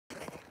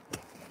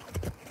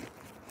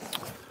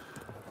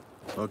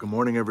Well, good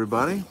morning,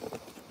 everybody.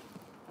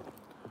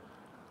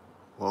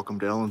 Welcome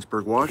to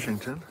Ellensburg,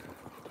 Washington,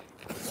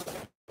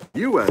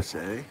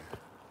 USA,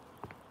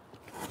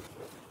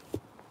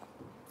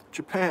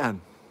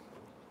 Japan.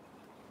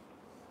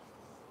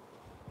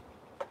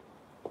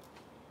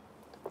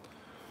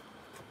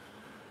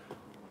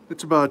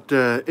 It's about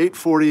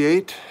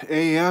 8:48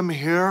 a.m.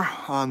 here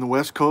on the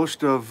west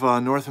coast of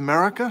North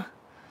America,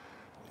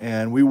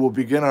 and we will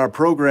begin our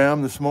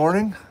program this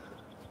morning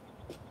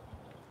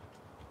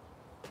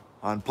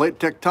on plate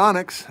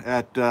tectonics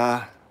at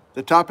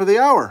the top of the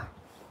hour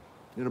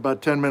in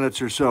about 10 minutes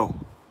or so.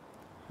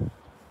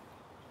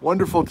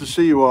 Wonderful to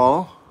see you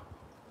all.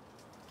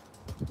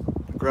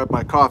 Grab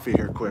my coffee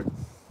here quick.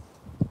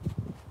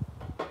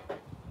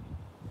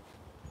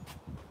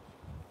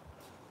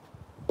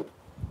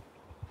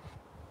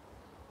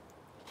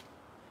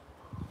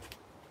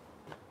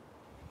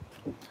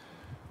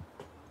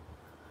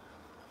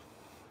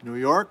 New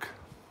York.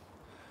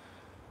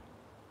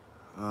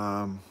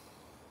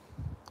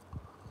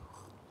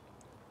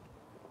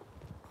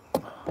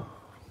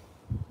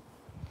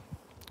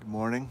 Good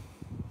morning.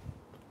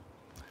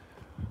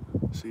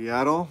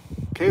 Seattle,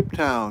 Cape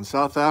Town,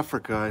 South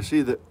Africa. I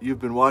see that you've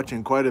been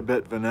watching quite a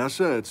bit,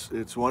 Vanessa.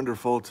 It's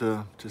wonderful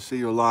to see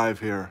you live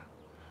here.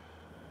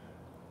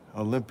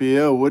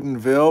 Olympia,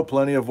 Woodinville,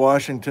 plenty of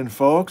Washington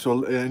folks.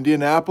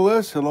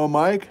 Indianapolis, hello,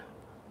 Mike.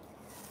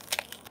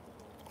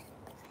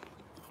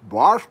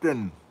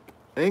 Boston,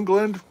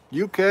 England,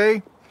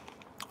 UK.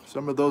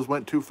 Some of those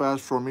went too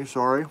fast for me,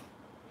 sorry.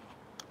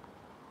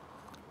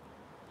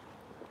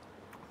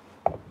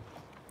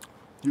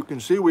 You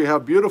can see we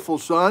have beautiful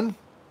sun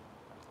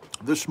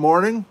this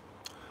morning.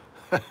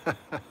 The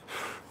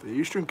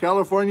Eastern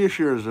California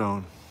shear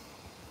zone.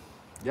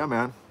 Yeah,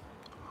 man.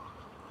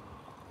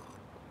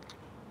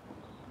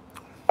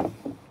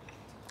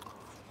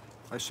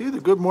 I see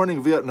the Good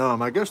Morning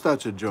Vietnam. I guess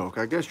that's a joke.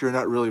 I guess you're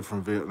not really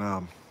from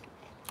Vietnam.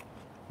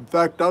 In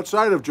fact,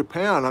 outside of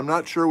Japan, I'm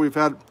not sure we've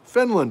had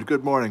Finland,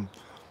 good morning.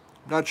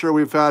 Not sure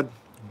we've had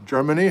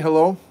Germany,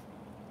 hello.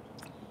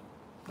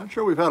 Not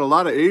sure we've had a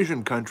lot of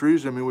Asian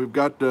countries. I mean, we've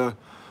got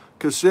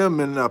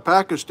Qasim in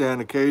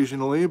Pakistan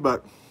occasionally,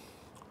 but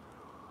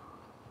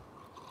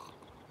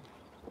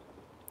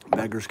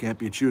beggars can't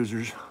be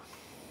choosers.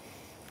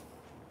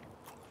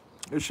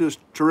 It's just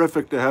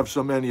terrific to have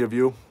so many of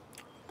you,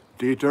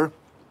 Dieter,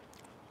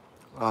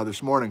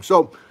 this morning.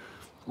 So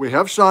we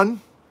have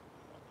sun.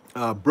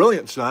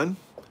 Brilliant sun,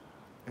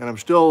 and I'm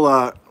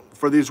still,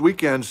 for these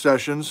weekend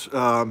sessions,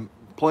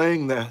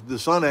 playing the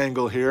sun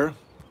angle here.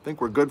 I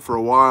think we're good for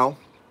a while.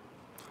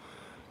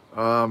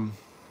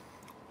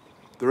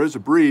 There is a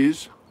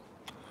breeze.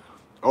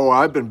 Oh,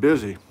 I've been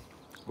busy.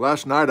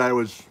 Last night it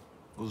was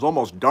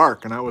almost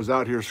dark, and I was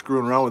out here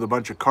screwing around with a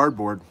bunch of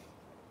cardboard.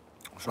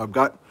 So I've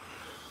got,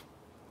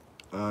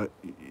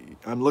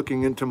 I'm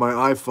looking into my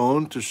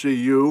iPhone to see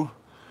you,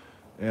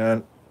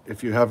 and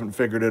if you haven't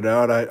figured it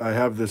out, I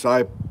have this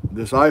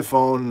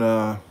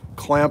iPhone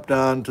clamped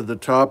on to the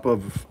top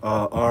of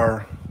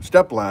our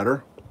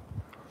stepladder.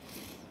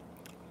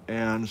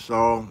 And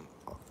so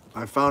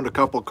I found a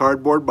couple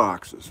cardboard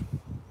boxes.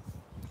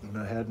 And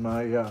I had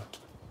my,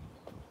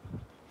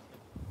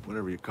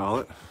 whatever you call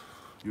it,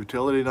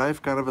 utility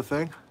knife kind of a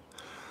thing.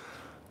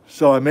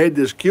 So I made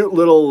this cute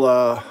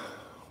little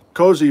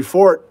cozy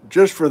fort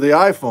just for the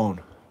iPhone.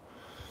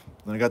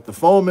 I got the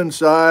foam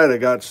inside, I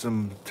got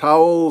some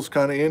towels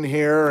kind of in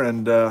here,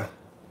 and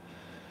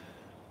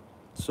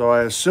so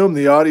I assume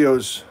the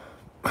audio's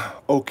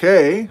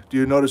okay. Do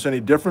you notice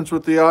any difference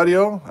with the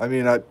audio? I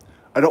mean, I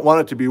don't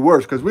want it to be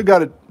worse, because we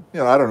got it,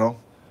 I don't know,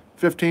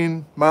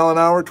 15 mile an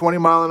hour, 20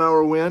 mile an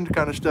hour wind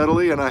kind of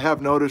steadily, and I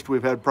have noticed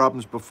we've had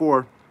problems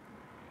before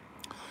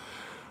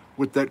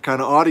with that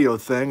kind of audio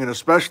thing, and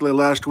especially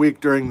last week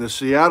during the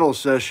Seattle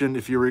session,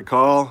 if you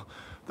recall,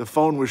 the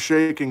phone was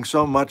shaking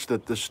so much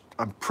that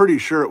I'm pretty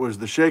sure it was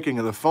the shaking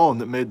of the phone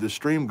that made the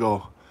stream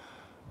go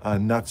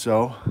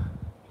nutso.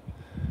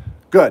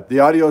 Good,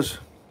 the audio's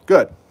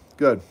good,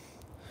 good.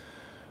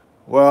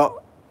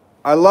 Well,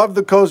 I love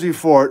the cozy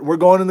fort. We're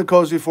going in the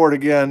cozy fort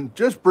again,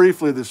 just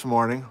briefly this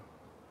morning.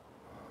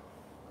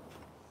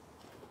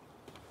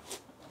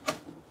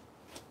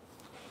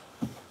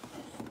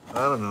 I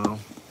don't know.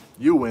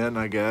 You win,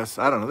 I guess.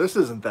 I don't know. This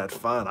isn't that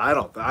fun. I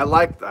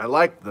like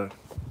the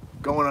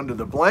going under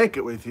the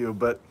blanket with you,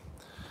 but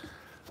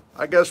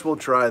I guess we'll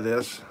try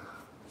this.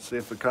 See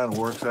if it kind of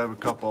works. I have a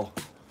couple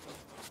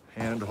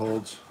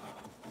handholds.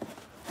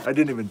 I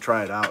didn't even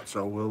try it out,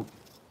 so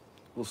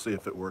we'll see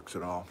if it works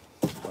at all.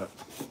 But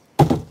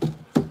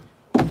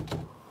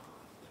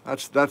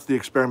that's the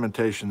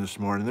experimentation this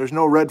morning. There's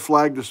no red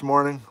flag this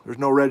morning. There's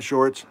no red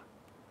shorts.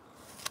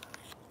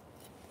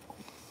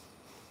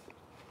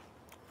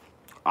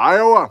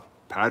 Iowa,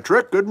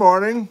 Patrick, good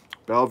morning.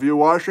 Bellevue,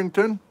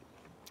 Washington.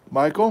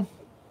 Michael?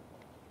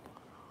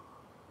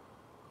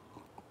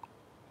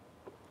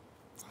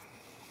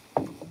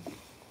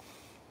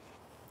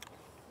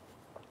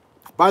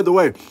 By the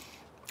way,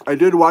 I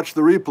did watch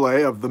the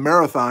replay of the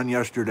marathon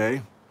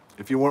yesterday.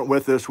 If you weren't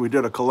with us, we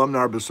did a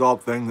columnar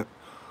basalt thing that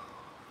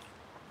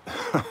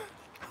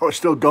I was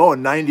still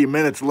going 90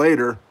 minutes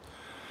later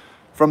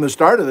from the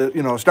start of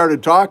it,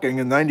 started talking,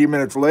 and 90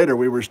 minutes later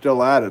we were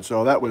still at it.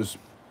 So that was,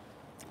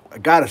 I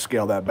got to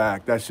scale that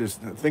back. That's just,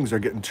 things are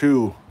getting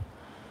too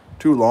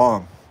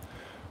long.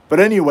 But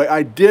anyway,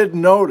 I did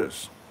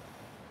notice,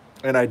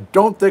 and I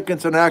don't think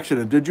it's an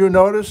accident. Did you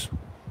notice?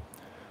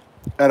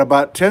 At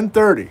about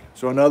 10:30,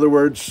 so in other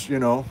words,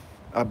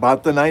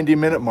 about the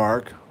 90-minute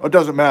mark, it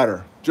doesn't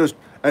matter, just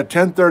at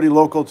 10:30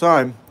 local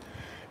time,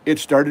 it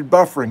started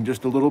buffering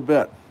just a little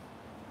bit.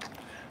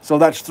 So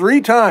that's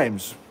 3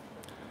 times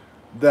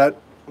that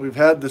we've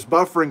had this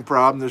buffering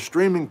problem, this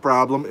streaming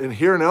problem,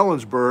 here in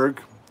Ellensburg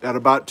at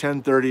about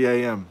 10:30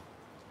 a.m.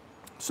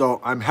 So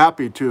I'm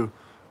happy to,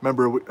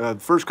 remember, the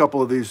first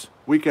couple of these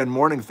weekend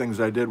morning things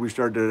I did, we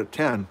started at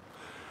 10.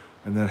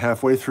 And then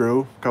halfway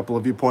through, a couple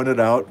of you pointed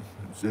out,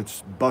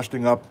 it's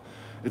busting up,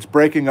 it's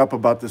breaking up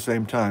about the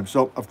same time.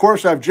 So, of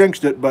course, I've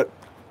jinxed it, but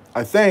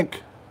I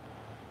think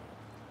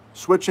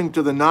switching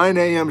to the 9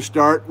 a.m.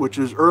 start, which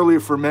is early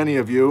for many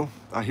of you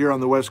here on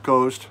the West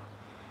Coast,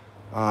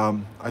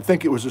 I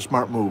think it was a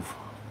smart move.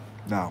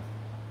 Now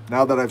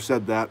that I've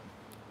said that,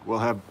 we'll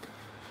have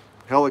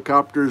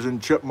helicopters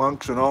and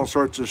chipmunks and all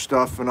sorts of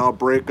stuff, and I'll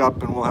break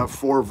up and we'll have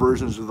 4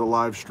 versions of the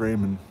live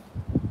stream.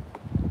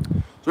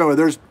 And so anyway,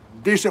 there's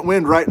decent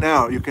wind right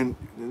now. You can,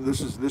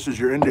 this is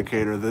your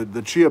indicator.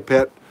 The chia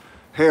pet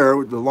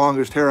hair, the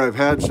longest hair I've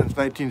had since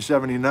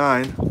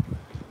 1979.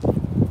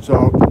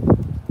 So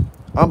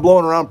I'm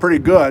blowing around pretty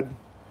good.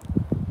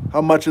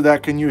 How much of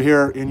that can you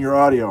hear in your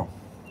audio?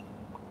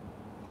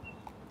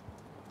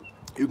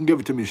 You can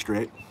give it to me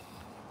straight.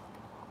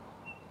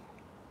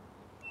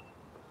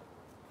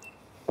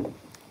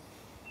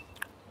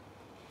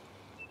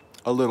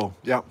 A little,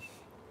 yeah.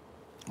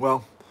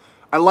 Well,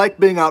 I like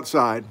being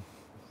outside.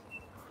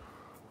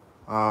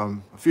 A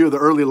few of the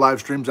early live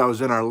streams I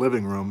was in our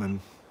living room, and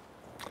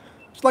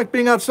it's like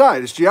being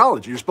outside. It's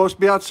geology. You're supposed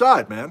to be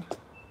outside, man.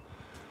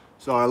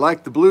 So I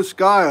like the blue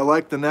sky, I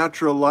like the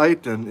natural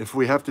light, and if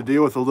we have to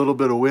deal with a little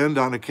bit of wind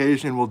on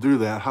occasion, we'll do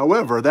that.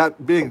 However,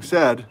 that being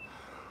said,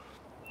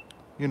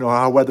 you know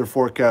how weather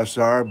forecasts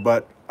are,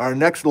 but our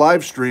next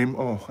live stream,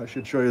 oh, I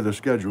should show you the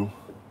schedule.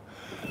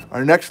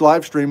 Our next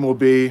live stream will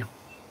be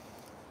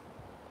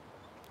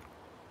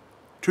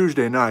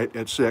Tuesday night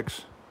at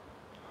 6,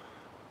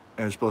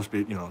 and it's supposed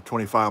to be,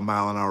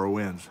 25-mile-an-hour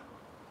winds.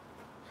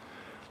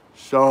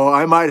 So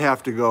I might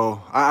have to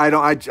go.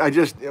 I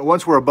just,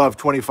 once we're above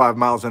 25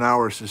 miles an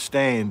hour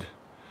sustained,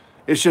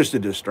 it's just a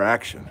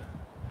distraction.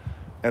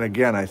 And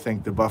again, I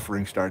think the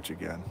buffering starts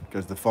again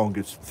because the phone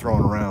gets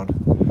thrown around.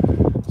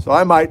 So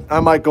I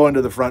might go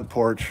into the front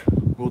porch.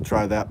 We'll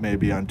try that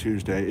maybe on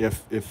Tuesday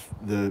if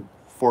the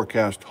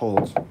forecast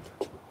holds.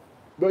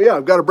 But yeah,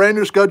 I've got a brand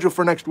new schedule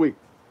for next week.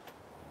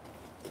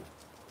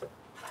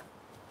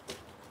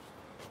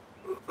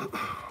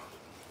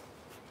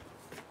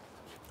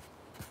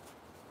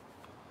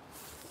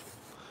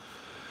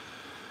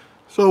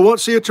 So I won't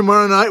see you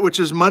tomorrow night, which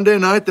is Monday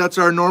night. That's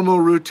our normal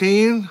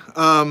routine.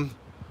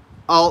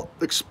 I'll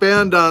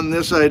expand on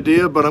this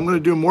idea, but I'm going to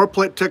do more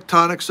plate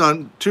tectonics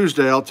on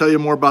Tuesday. I'll tell you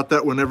more about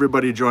that when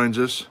everybody joins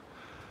us.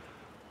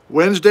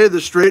 Wednesday, the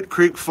Straight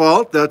Creek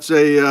Fault. That's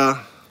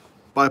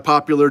by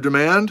popular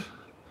demand.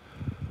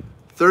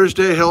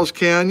 Thursday, Hell's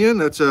Canyon.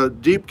 That's a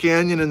deep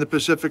canyon in the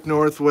Pacific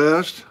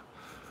Northwest.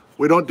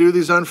 We don't do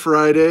these on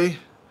Friday.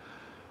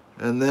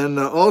 And then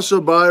also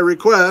by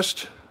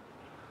request,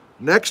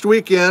 next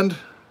weekend,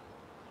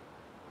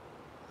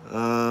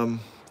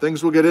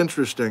 things will get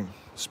interesting,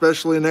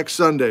 especially next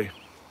Sunday.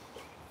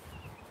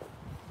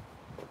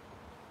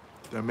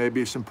 There may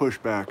be some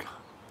pushback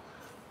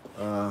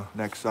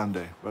next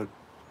Sunday, but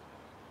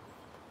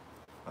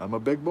I'm a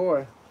big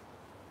boy.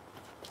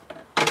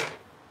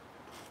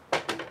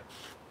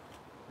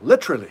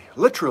 Literally,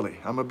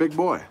 I'm a big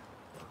boy.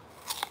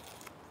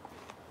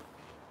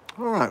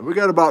 All right, we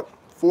got about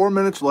 4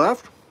 minutes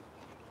left.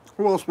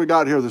 Who else we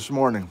got here this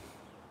morning?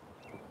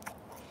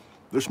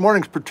 This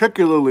morning's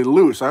particularly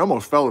loose. I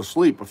almost fell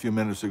asleep a few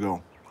minutes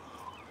ago.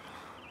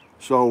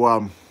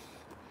 So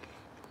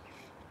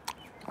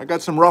I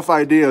got some rough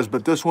ideas,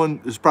 but this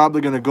one is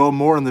probably going to go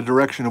more in the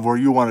direction of where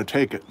you want to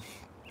take it.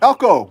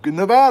 Elko,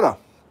 Nevada.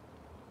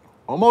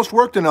 Almost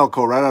worked in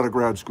Elko right out of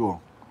grad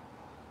school.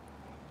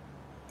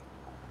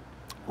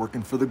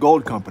 Working for the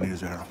gold companies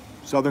there.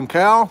 Southern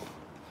Cal.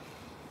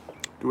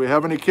 Do we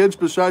have any kids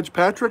besides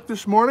Patrick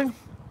this morning?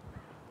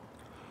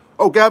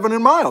 Oh, Gavin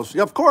and Miles.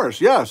 Yeah, of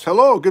course. Yes.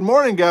 Hello. Good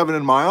morning, Gavin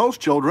and Miles,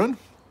 children.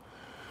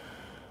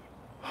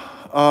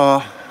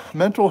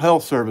 Mental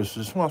health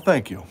services. Well,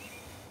 thank you.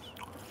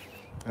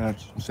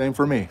 That's the same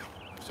for me.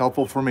 It's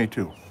helpful for me,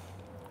 too.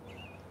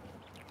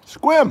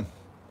 Squim.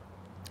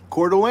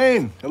 Coeur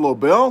d'Alene. Hello,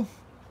 Bill.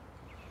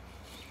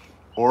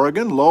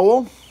 Oregon.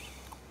 Lowell.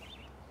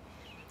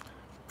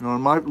 On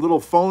my little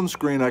phone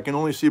screen, I can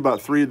only see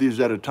about 3 of these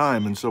at a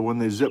time, and so when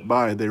they zip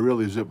by, they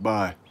really zip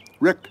by.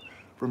 Rick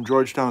from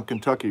Georgetown,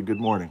 Kentucky, good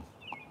morning.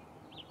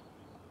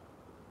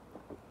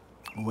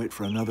 I'll wait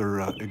for another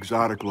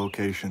exotic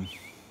location.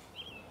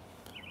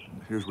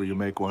 Here's where you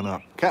make one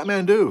up.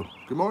 Kathmandu,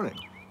 good morning.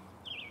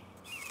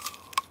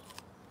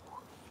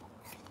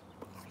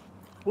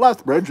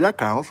 Lethbridge, that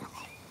counts.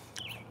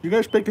 You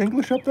guys speak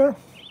English up there?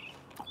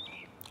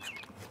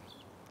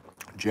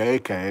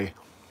 JK.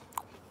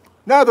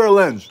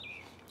 Netherlands.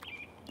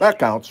 That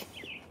counts.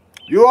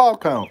 You all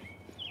count.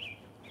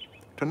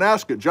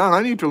 Tonasket. John,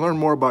 I need to learn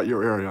more about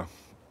your area.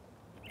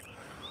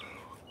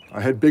 I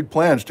had big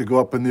plans to go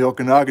up in the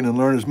Okanagan and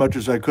learn as much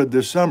as I could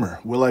this summer.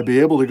 Will I be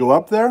able to go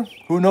up there?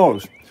 Who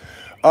knows?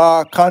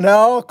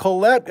 Connell,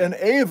 Colette, and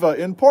Ava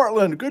in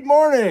Portland. Good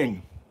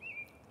morning.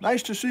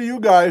 Nice to see you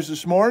guys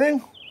this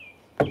morning.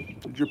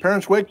 Did your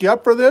parents wake you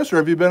up for this, or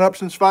have you been up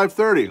since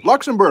 5:30?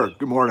 Luxembourg,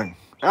 good morning.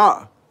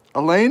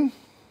 Elaine?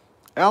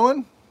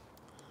 Ellen?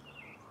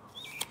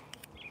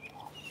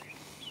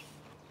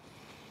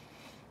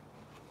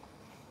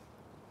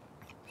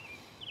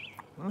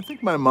 I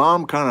think my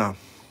mom kind of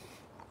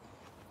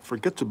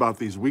forgets about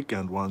these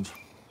weekend ones.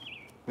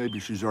 Maybe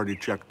she's already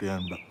checked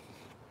in, but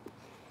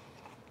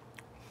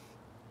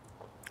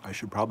I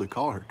should probably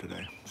call her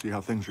today, see how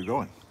things are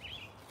going.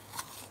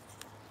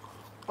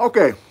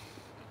 Okay,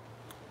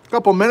 a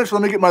couple minutes,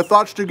 let me get my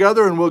thoughts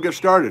together and we'll get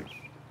started.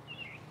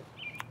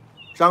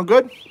 Sound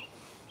good?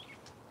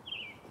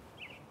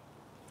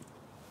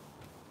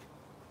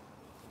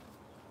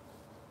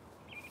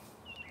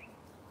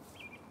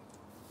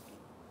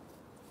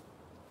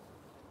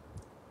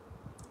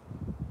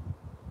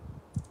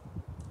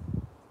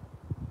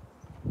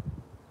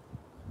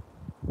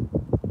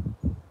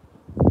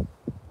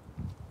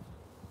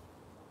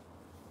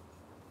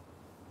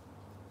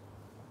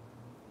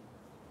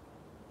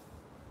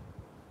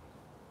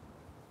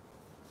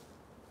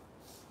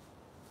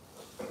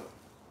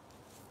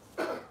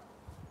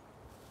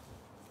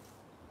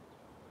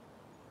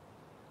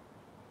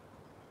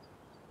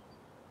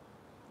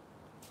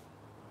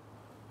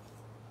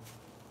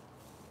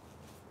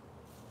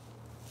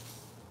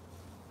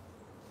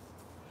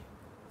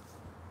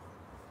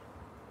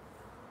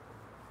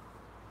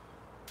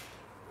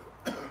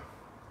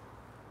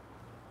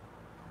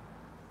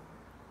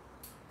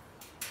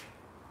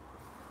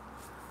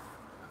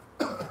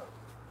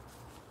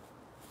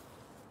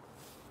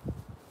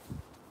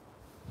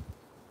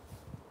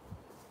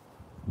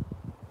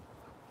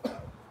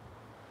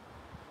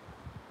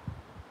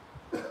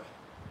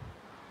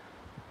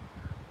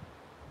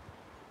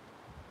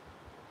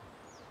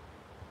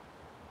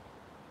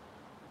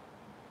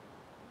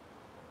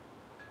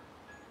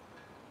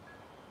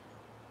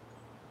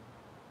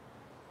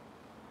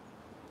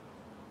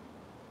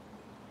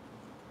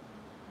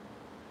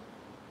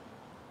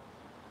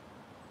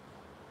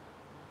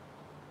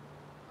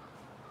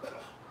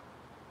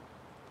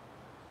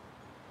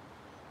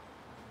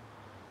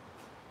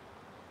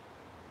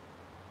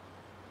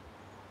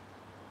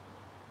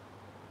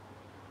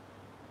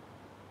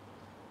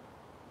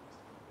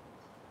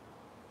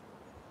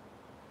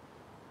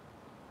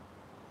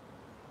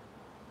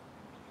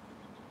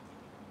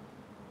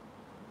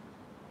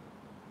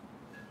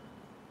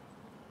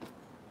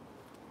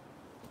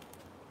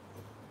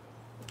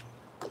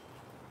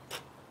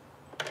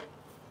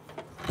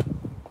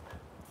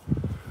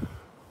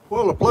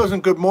 Well, a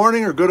pleasant good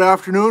morning or good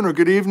afternoon or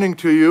good evening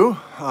to you.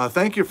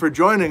 Thank you for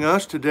joining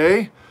us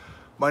today.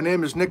 My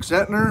name is Nick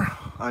Zentner.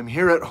 I'm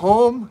here at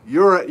home,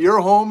 you're at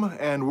your home,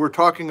 and we're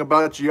talking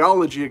about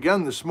geology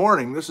again this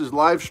morning. This is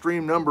live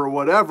stream number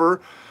whatever,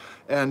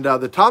 and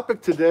the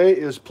topic today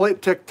is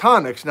plate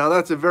tectonics. Now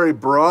that's a very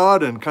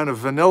broad and kind of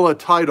vanilla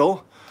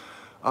title,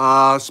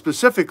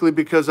 specifically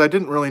because I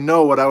didn't really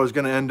know what I was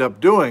going to end up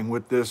doing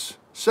with this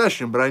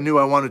session, but I knew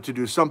I wanted to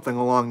do something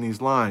along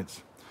these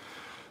lines.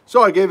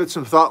 So I gave it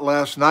some thought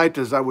last night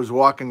as I was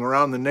walking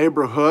around the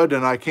neighborhood,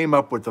 and I came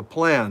up with a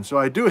plan. So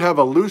I do have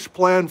a loose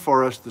plan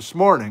for us this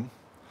morning,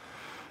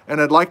 and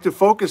I'd like to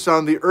focus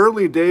on the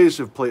early days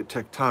of plate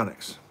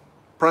tectonics.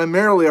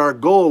 Primarily our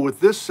goal with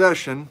this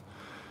session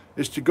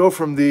is to go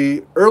from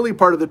the early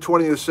part of the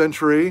 20th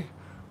century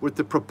with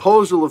the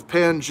proposal of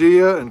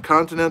Pangaea and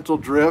Continental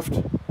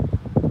Drift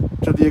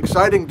to the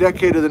exciting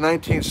decade of the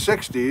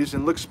 1960s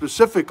and look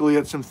specifically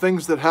at some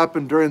things that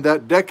happened during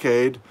that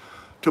decade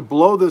to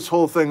blow this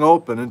whole thing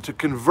open and to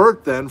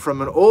convert then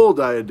from an old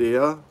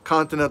idea,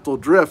 continental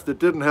drift, that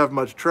didn't have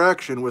much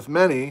traction with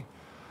many,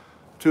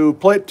 to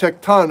plate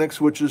tectonics,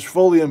 which is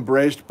fully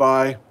embraced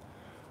by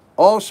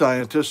all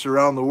scientists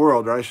around the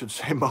world, or I should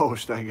say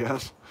most, I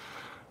guess.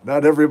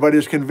 Not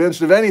everybody's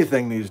convinced of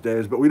anything these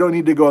days, but we don't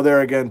need to go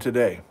there again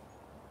today.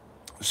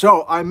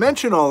 So I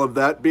mention all of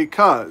that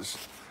because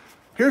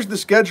here's the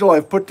schedule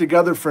I've put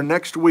together for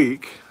next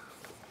week.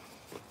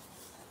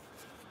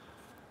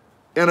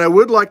 And I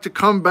would like to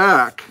come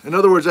back. In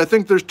other words, I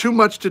think there's too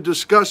much to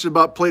discuss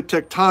about plate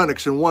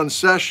tectonics in one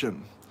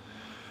session.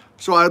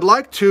 So I'd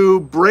like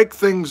to break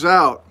things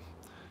out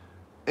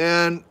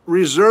and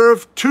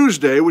reserve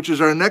Tuesday, which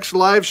is our next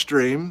live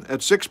stream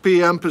at 6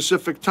 p.m.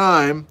 Pacific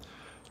time,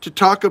 to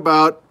talk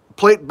about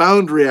plate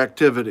boundary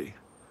activity,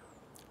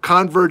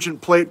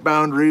 convergent plate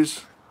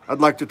boundaries.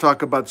 I'd like to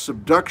talk about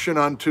subduction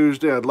on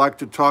Tuesday. I'd like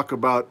to talk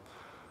about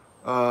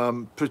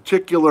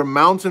particular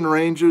mountain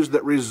ranges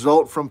that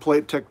result from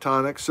plate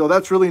tectonics. So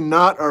that's really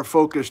not our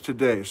focus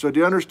today. So do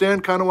you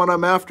understand kind of what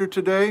I'm after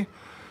today?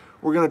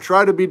 We're going to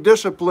try to be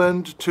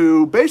disciplined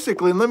to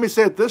basically, and let me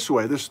say it this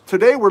way,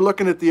 today we're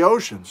looking at the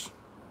oceans,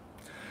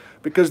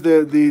 because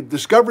the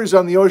discoveries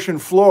on the ocean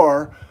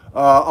floor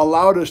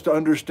allowed us to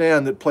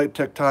understand that plate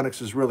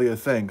tectonics is really a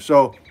thing.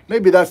 So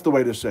maybe that's the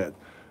way to say it.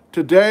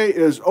 Today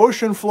is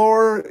ocean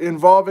floor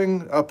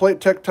involving plate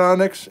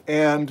tectonics,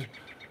 and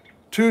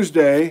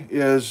Tuesday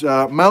is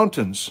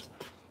mountains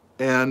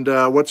and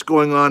what's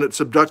going on at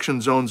subduction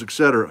zones,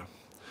 etc.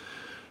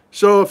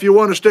 So if you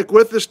want to stick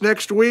with us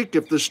next week,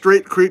 if the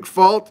Straight Creek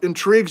Fault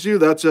intrigues you,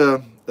 that's an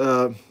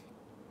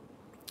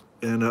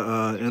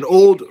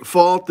old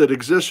fault that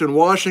exists in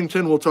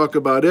Washington. We'll talk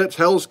about it.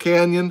 Hell's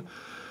Canyon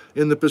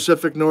in the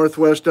Pacific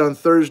Northwest on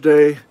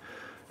Thursday,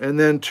 and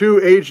then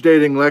 2 age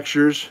dating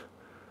lectures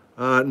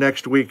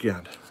next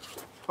weekend.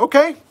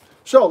 Okay,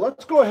 so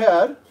let's go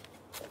ahead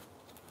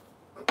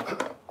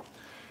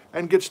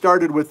and get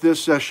started with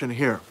this session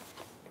here.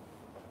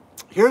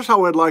 Here's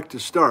how I'd like to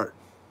start.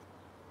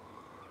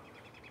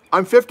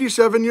 I'm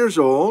 57 years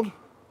old.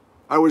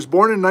 I was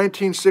born in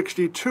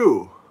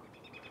 1962.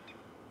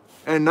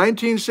 And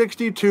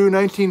 1962,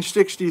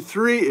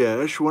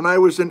 1963-ish, when I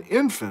was an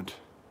infant,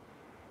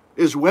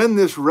 is when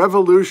this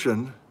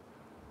revolution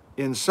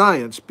in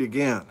science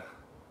began.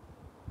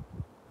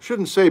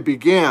 Shouldn't say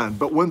began,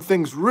 but when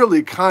things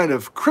really kind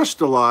of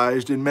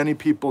crystallized in many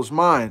people's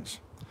minds.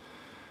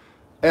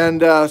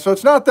 And so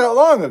it's not that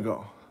long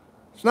ago.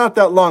 It's not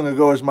that long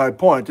ago is my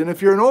point. And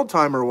if you're an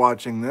old-timer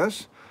watching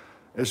this,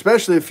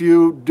 especially if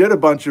you did a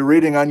bunch of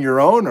reading on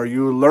your own, or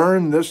you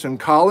learned this in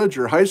college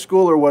or high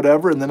school or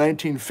whatever in the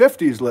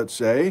 1950s, let's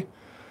say,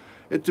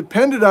 it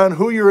depended on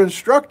who your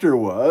instructor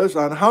was,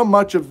 on how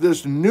much of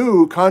this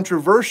new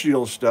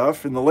controversial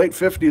stuff in the late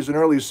 50s and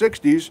early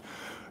 60s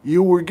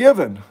you were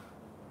given.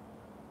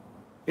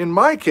 In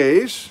my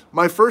case,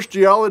 my first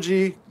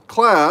geology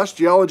class,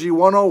 Geology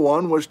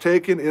 101, was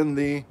taken in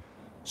the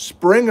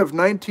spring of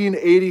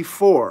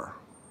 1984.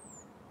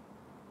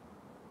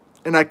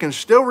 And I can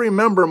still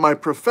remember my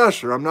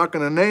professor, I'm not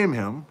going to name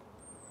him,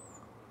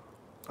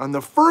 on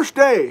the first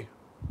day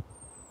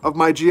of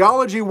my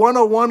Geology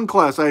 101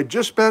 class. I had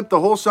just spent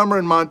the whole summer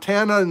in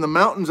Montana in the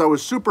mountains. I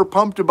was super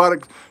pumped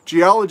about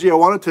geology. I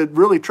wanted to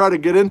really try to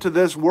get into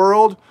this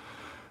world.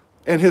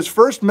 And his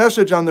first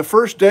message on the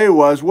first day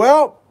was,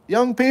 well,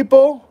 young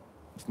people,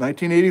 it's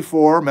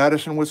 1984,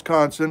 Madison,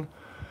 Wisconsin,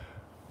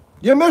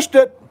 you missed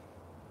it.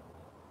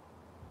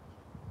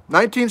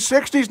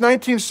 1960s,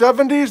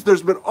 1970s,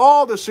 there's been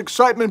all this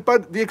excitement,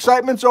 but the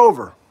excitement's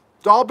over.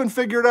 It's all been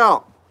figured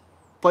out.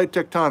 Plate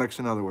tectonics,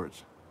 in other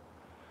words.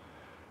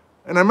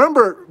 And I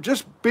remember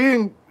just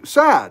being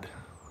sad.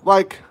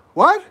 Like,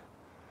 what?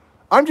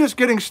 I'm just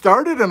getting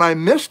started and I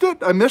missed it?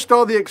 I missed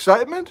all the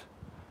excitement?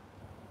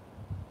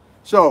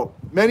 So,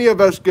 many of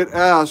us get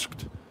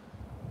asked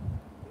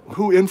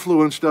who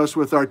influenced us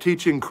with our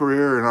teaching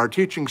career and our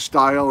teaching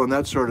style and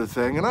that sort of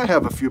thing. And I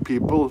have a few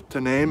people to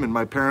name, and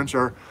my parents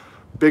are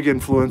big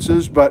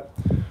influences, but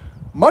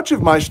much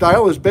of my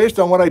style is based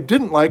on what I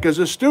didn't like as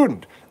a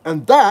student,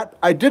 and that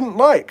I didn't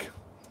like.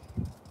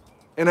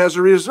 And as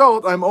a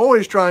result, I'm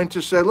always trying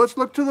to say, let's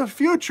look to the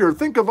future.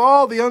 Think of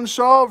all the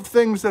unsolved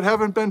things that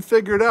haven't been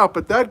figured out.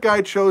 But that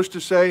guy chose to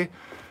say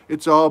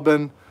it's all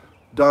been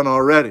done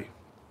already.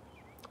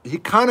 He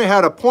kind of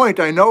had a point.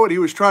 I know what he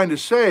was trying to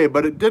say,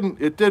 but it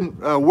didn't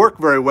work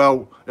very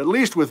well, at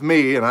least with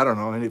me, and I don't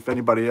know if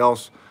anybody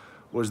else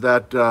was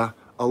that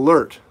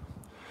alert.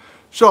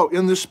 So,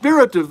 in the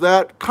spirit of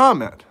that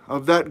comment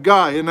of that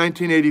guy in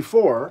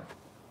 1984,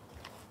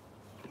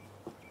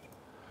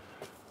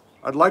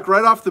 I'd like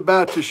right off the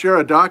bat to share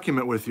a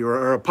document with you,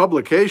 or a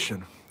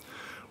publication,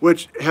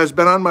 which has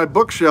been on my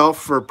bookshelf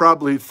for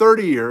probably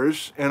 30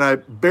 years, and I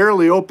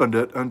barely opened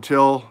it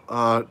until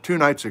 2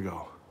 nights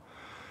ago.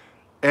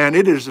 And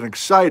it is an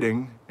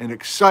exciting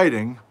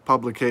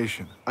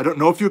publication. I don't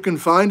know if you can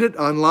find it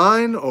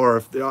online,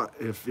 or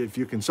if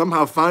you can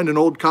somehow find an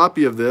old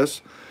copy of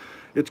this.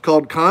 It's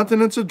called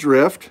Continental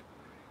Drift,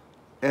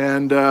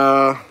 and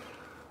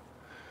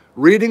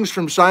Readings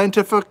from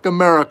Scientific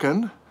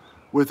American,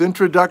 with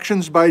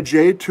introductions by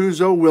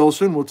Tuzo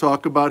Wilson. We'll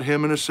talk about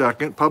him in a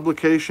second.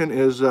 Publication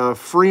is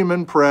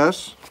Freeman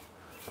Press.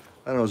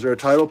 I don't know, is there a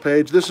title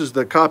page? This is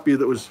the copy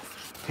that was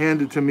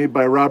handed to me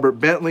by Robert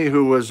Bentley,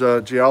 who was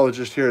a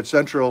geologist here at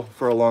Central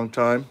for a long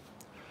time.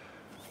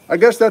 I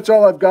guess that's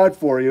all I've got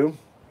for you.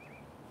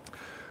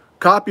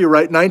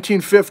 Copyright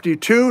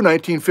 1952,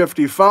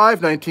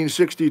 1955,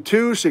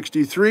 1962,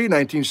 63,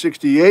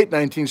 1968,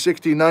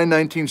 1969,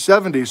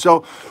 1970.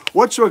 So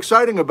what's so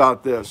exciting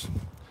about this?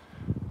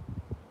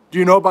 Do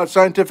you know about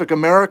Scientific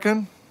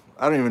American?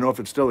 I don't even know if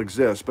it still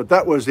exists, but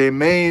that was a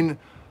main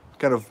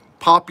kind of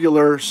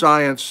popular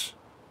science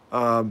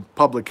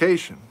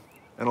publication.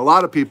 And a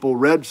lot of people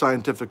read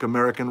Scientific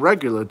American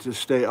regularly to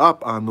stay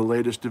up on the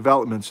latest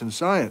developments in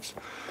science.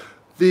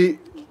 The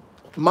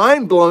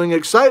mind-blowing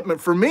excitement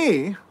for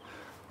me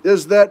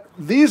is that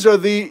these are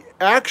the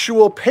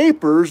actual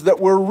papers that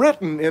were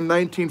written in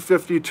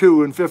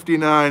 1952 and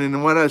 59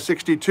 and when I was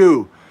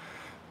 62.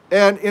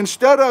 And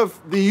instead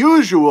of the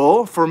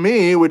usual for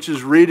me, which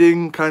is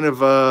reading kind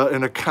of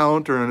an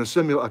account or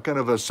kind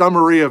of a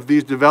summary of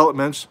these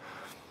developments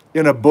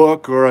in a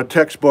book or a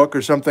textbook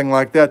or something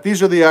like that,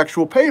 these are the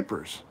actual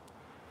papers.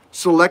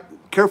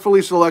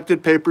 Carefully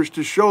selected papers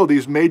to show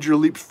these major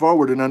leaps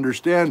forward in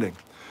understanding.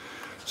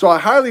 So I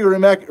highly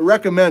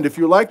recommend, if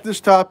you like this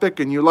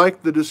topic and you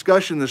like the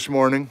discussion this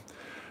morning,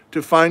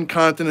 to find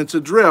Continents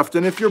Adrift.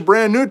 And if you're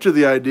brand new to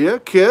the idea,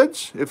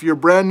 kids, if you're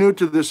brand new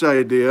to this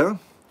idea,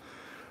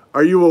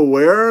 are you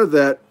aware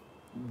that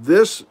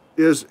this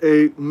is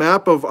a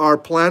map of our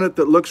planet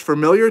that looks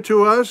familiar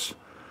to us,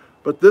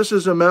 but this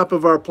is a map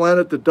of our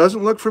planet that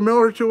doesn't look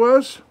familiar to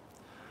us?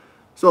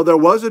 So there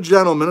was a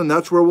gentleman, and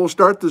that's where we'll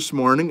start this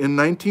morning, in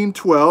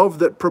 1912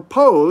 that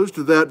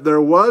proposed that there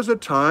was a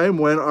time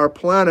when our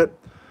planet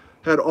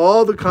had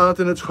all the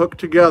continents hooked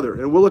together.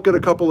 And we'll look at a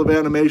couple of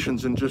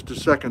animations in just a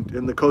second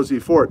in the Cozy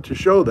Fort to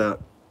show that.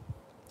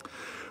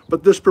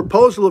 But this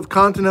proposal of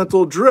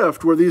continental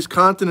drift, where these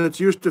continents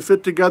used to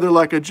fit together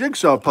like a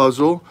jigsaw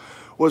puzzle,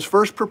 was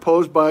first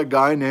proposed by a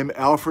guy named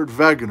Alfred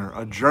Wegener,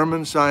 a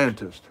German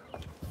scientist.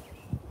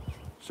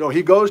 So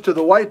he goes to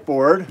the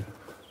whiteboard,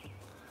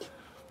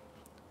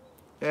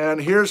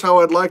 and here's how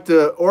I'd like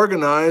to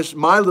organize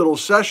my little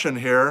session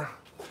here.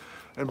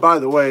 And by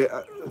the way,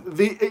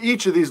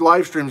 each of these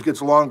live streams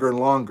gets longer and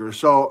longer,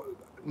 so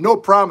no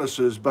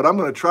promises, but I'm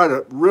going to try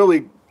to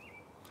really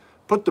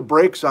put the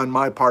brakes on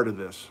my part of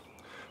this,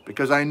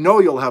 because I know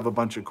you'll have a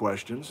bunch of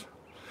questions,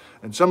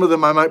 and some of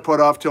them I might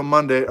put off till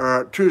Monday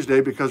or Tuesday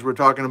because we're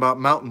talking about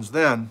mountains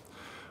then.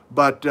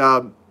 But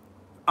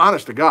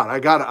honest to God,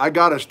 I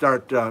gotta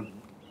start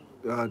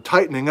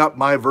tightening up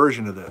my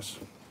version of this,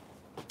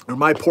 or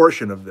my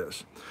portion of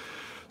this.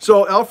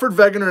 So Alfred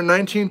Wegener in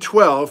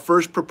 1912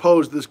 first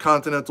proposed this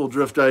continental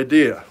drift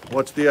idea.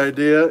 What's the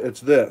idea? It's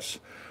this,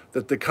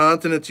 that the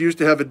continents used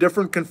to have a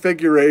different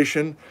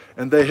configuration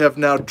and they have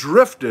now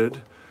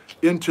drifted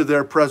into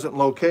their present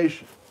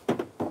location.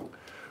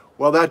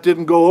 Well, that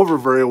didn't go over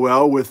very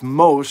well with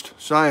most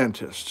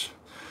scientists.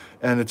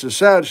 And it's a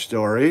sad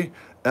story.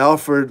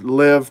 Alfred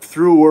lived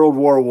through World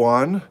War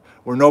I,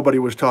 where nobody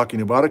was talking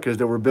about it because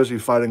they were busy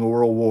fighting a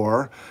world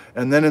war.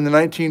 And then in the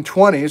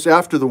 1920s,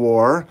 after the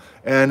war,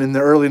 and in the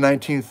early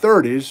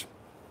 1930s,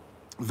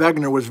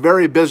 Wegener was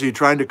very busy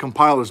trying to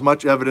compile as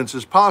much evidence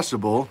as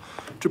possible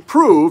to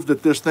prove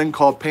that this thing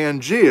called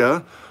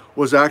Pangaea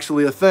was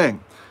actually a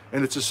thing.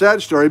 And it's a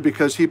sad story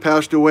because he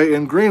passed away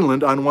in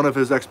Greenland on one of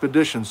his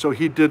expeditions. So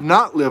he did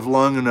not live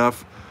long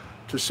enough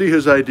to see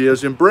his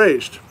ideas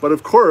embraced. But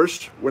of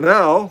course,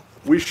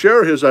 we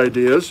share his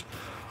ideas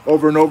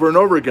over and over and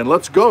over again.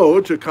 Let's go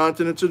to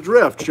Continents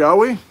Adrift, shall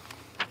we?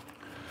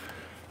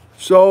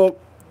 So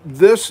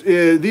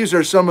these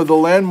are some of the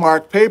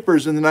landmark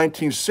papers in the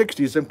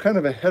 1960s. I'm kind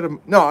of ahead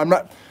of, no, I'm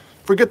not,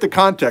 forget the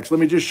context.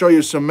 Let me just show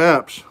you some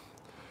maps.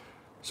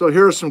 So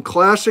here are some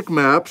classic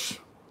maps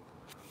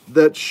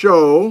that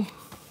show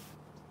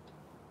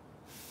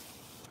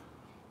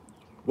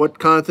what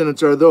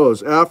continents are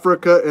those?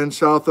 Africa and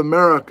South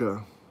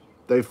America.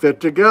 They fit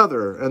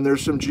together, and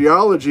there's some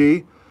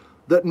geology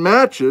that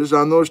matches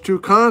on those two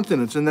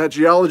continents, and that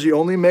geology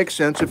only makes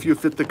sense if you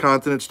fit the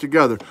continents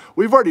together.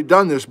 We've already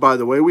done this, by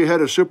the way. We had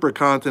a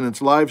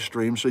supercontinents live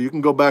stream, so you can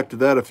go back to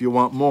that if you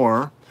want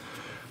more.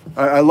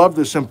 I love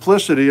the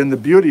simplicity and the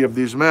beauty of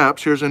these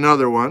maps. Here's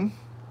another one.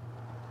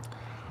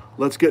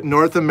 Let's get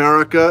North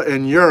America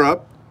and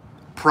Europe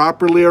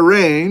properly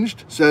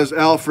arranged, says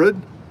Alfred,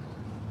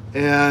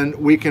 and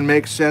we can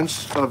make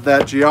sense of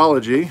that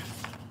geology.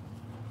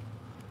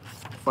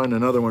 Find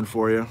another one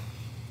for you.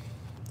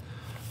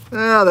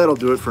 That'll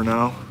do it for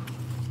now.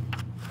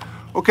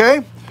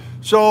 Okay,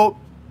 so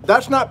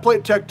that's not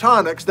plate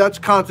tectonics, that's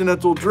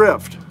continental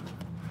drift.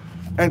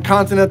 And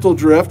continental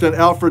drift and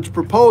Alfred's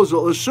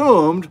proposal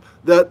assumed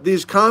that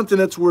these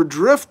continents were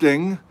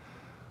drifting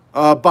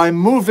by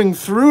moving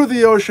through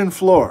the ocean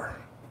floor.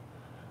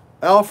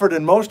 Alfred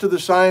and most of the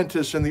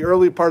scientists in the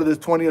early part of the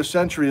 20th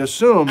century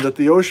assumed that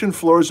the ocean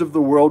floors of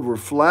the world were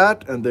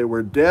flat and they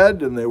were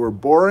dead and they were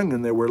boring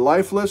and they were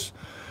lifeless,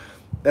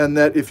 and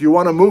that if you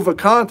want to move a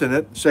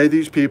continent, say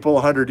these people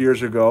 100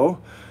 years ago,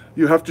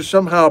 you have to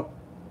somehow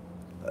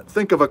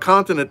think of a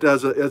continent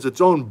as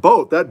its own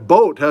boat. That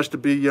boat has to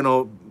be,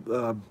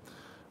 there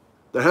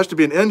has to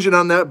be an engine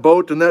on that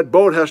boat, and that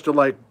boat has to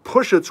like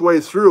push its way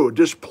through,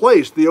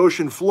 displace the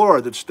ocean floor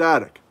that's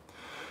static.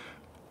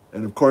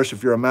 And of course,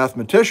 if you're a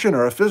mathematician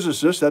or a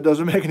physicist, that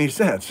doesn't make any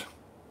sense.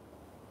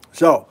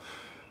 So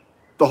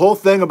the whole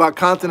thing about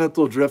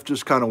continental drift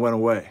just kind of went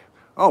away.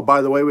 Oh,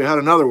 by the way, we had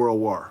another world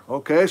war.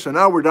 Okay, so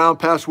now we're down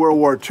past World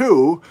War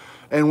II,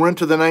 and we're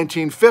into the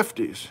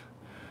 1950s.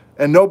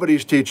 And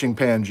nobody's teaching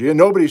Pangaea,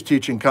 nobody's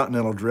teaching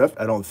continental drift,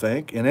 I don't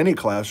think, in any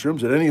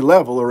classrooms at any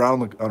level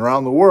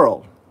around the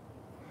world.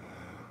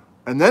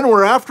 And then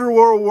we're after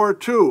World War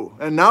II,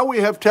 and now we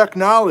have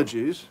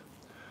technologies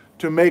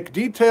to make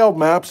detailed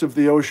maps of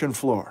the ocean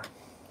floor.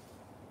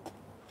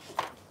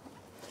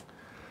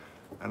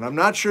 And I'm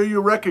not sure you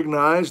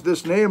recognize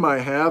this name I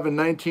have in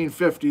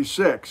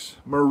 1956,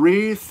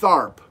 Marie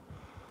Tharp.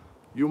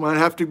 You might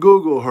have to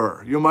Google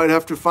her. You might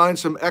have to find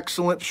some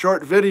excellent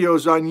short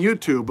videos on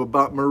YouTube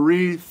about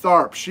Marie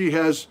Tharp. She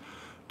has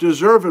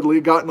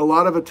deservedly gotten a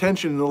lot of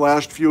attention in the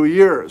last few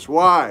years.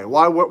 Why?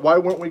 Why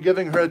weren't we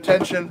giving her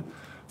attention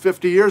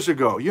 50 years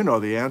ago? You know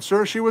the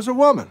answer. She was a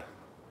woman.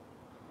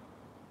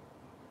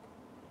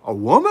 A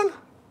woman?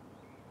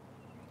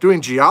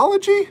 Doing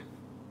geology?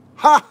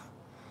 Ha!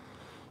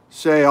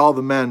 Say all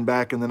the men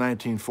back in the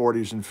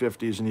 1940s and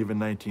 50s and even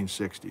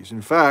 1960s.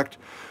 In fact,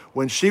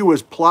 when she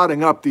was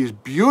plotting up these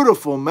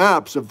beautiful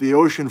maps of the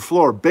ocean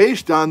floor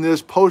based on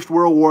this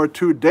post-World War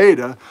II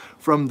data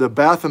from the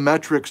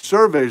bathymetric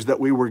surveys that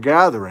we were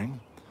gathering,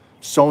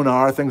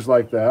 sonar, things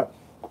like that.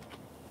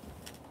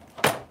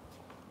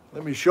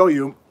 Let me show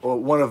you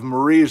one of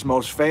Marie's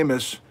most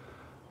famous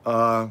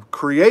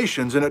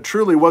creations, and it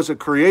truly was a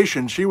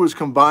creation. She was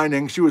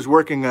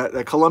working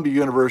at Columbia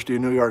University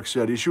in New York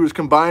City. She was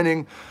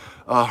combining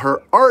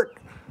her art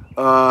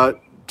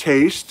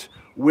taste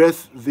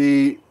with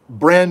the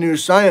brand new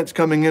science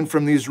coming in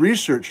from these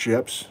research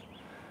ships,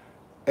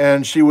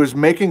 and she was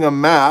making a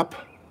map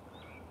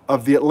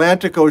of the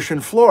Atlantic Ocean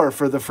floor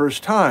for the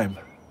first time.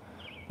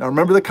 Now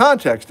remember the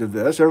context of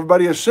this.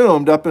 Everybody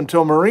assumed up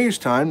until Marie's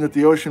time that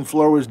the ocean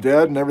floor was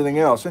dead and everything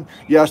else. And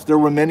yes, there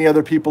were many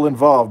other people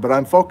involved, but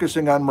I'm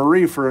focusing on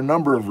Marie for a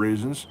number of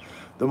reasons.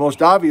 The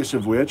most obvious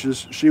of which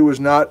is she was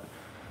not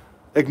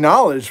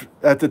acknowledged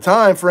at the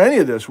time for any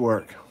of this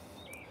work.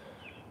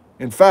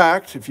 In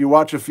fact, if you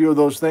watch a few of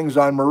those things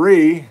on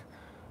Marie,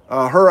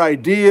 her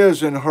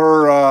ideas and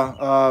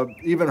her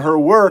even her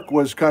work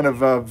was kind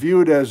of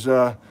viewed as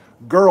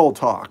girl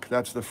talk.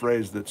 That's the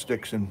phrase that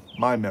sticks in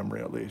my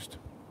memory, at least.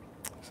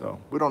 So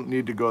we don't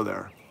need to go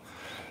there.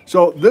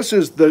 So this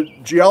is the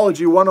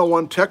Geology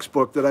 101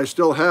 textbook that I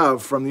still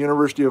have from the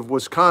University of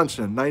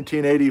Wisconsin,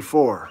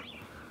 1984.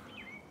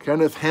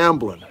 Kenneth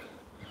Hamblin.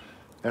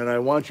 And I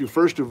want you,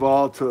 first of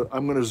all, to,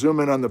 I'm going to zoom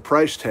in on the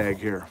price tag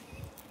here.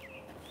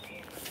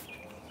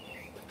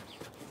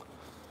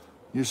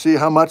 You see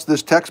how much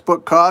this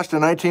textbook cost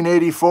in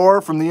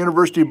 1984 from the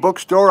University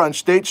Bookstore on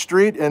State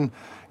Street in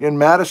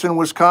Madison,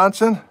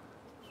 Wisconsin?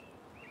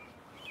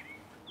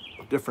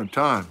 Different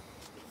time.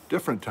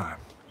 Different time.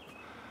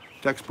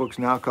 Textbooks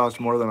now cost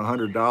more than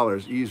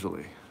 $100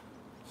 easily.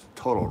 It's a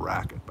total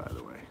racket, by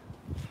the way.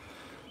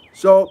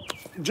 So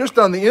just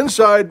on the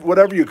inside,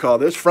 whatever you call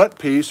this, front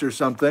piece or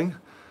something,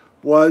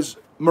 was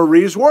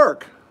Marie's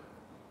work.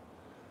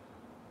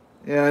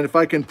 And if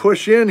I can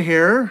push in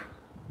here,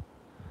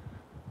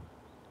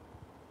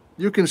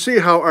 you can see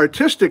how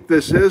artistic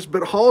this is,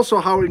 but also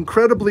how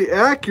incredibly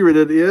accurate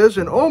it is.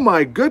 And oh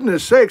my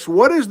goodness sakes,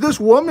 what is this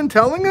woman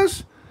telling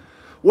us?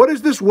 What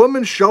is this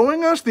woman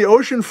showing us? The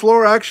ocean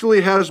floor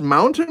actually has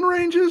mountain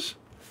ranges?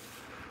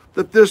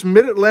 That this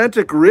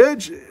mid-Atlantic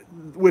ridge,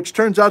 which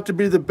turns out to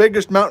be the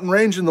biggest mountain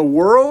range in the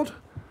world,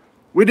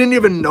 we didn't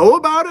even know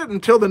about it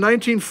until the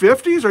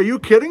 1950s? Are you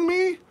kidding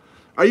me?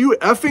 Are you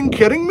effing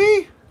kidding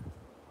me?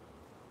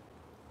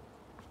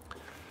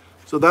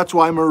 So that's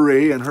why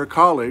Marie and her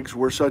colleagues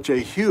were such a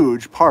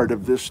huge part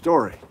of this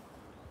story.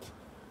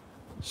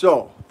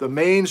 So the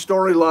main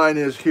storyline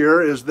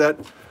is that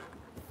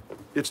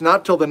it's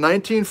not till the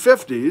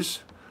 1950s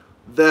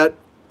that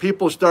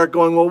people start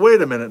going, well,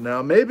 wait a minute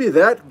now, maybe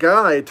that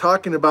guy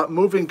talking about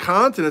moving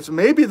continents,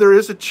 maybe there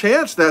is a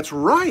chance that's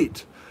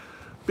right,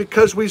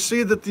 because we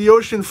see that the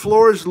ocean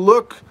floors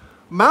look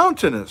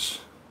mountainous.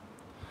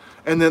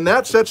 And then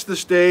that sets the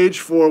stage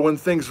for when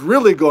things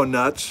really go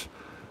nuts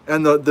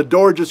and the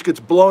door just gets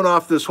blown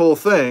off this whole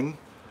thing.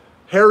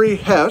 Harry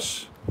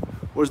Hess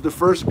was the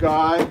first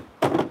guy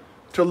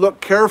to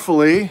look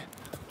carefully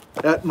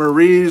at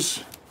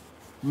Marie's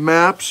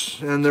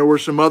maps, and there were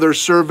some other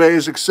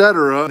surveys,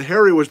 etc. And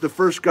Harry was the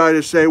first guy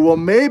to say, well,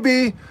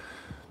 maybe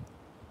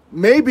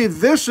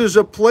this is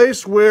a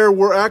place where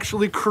we're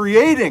actually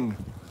creating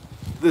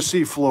the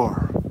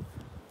seafloor.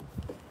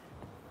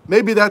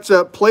 Maybe that's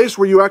a place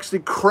where you actually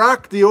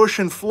crack the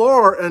ocean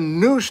floor and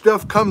new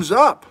stuff comes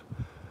up.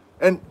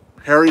 And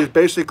Harry is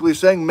basically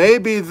saying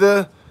maybe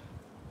the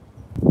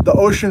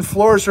ocean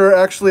floors are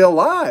actually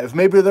alive.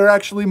 Maybe they're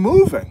actually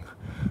moving.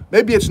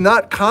 Maybe it's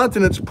not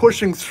continents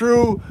pushing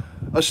through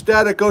a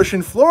static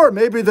ocean floor.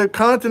 Maybe the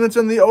continents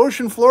and the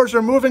ocean floors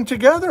are moving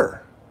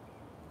together.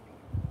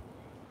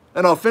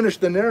 And I'll finish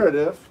the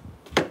narrative,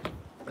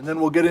 and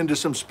then we'll get into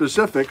some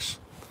specifics.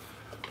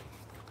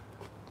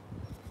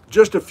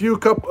 Just 2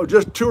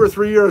 or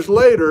 3 years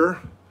later,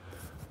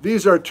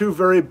 these are two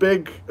very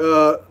big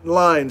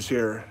lines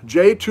here.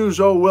 J.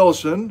 Tuzo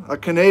Wilson, a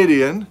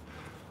Canadian.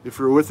 If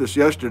you were with us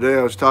yesterday,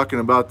 I was talking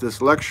about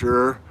this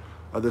lecturer,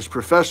 this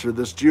professor,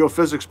 this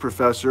geophysics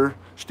professor,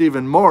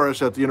 Stephen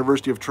Morris at the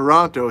University of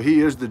Toronto.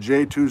 He is the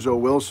J. Tuzo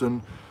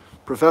Wilson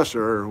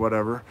professor or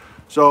whatever.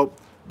 So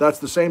that's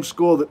the same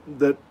school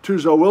that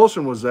Tuzo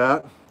Wilson was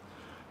at.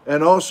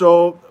 And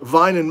also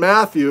Vine and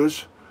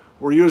Matthews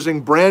were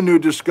using brand new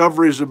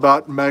discoveries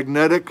about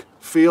magnetic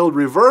field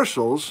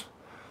reversals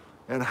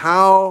and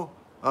how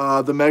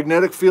The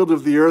magnetic field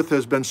of the Earth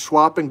has been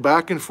swapping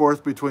back and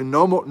forth between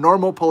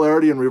normal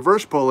polarity and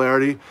reverse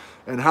polarity,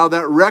 and how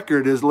that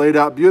record is laid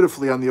out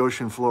beautifully on the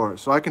ocean floor.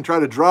 So I can try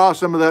to draw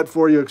some of that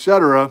for you,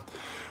 etc.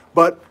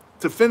 But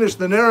to finish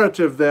the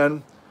narrative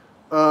then,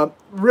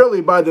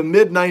 really by the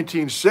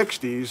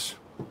mid-1960s,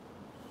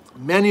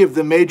 many of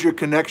the major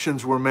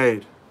connections were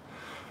made.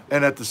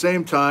 And at the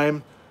same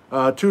time,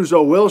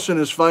 Tuzo Wilson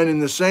is finding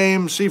the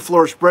same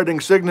seafloor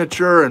spreading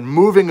signature and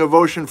moving of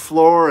ocean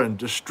floor and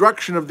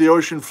destruction of the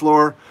ocean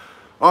floor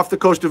off the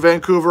coast of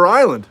Vancouver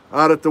Island,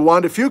 out at the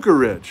Juan de Fuca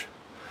Ridge.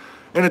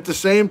 And at the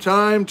same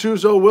time,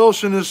 Tuzo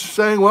Wilson is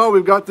saying, well,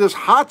 we've got this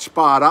hot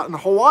spot out in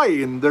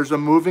Hawaii, and there's a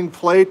moving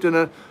plate and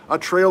a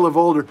trail of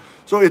older.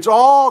 So it's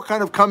all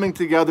kind of coming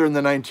together in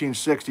the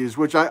 1960s,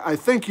 which I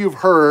think you've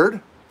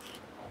heard.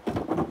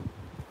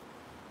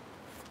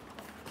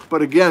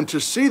 But again, to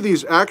see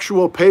these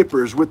actual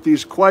papers with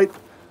these quite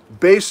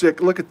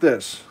basic, look at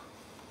this.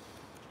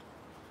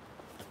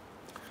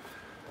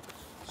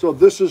 So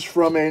this is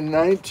from a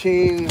get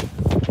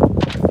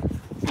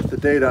the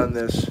date on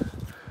this.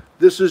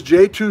 This is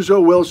J.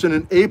 Tuzo Wilson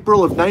in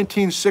April of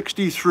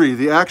 1963,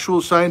 the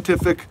actual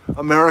Scientific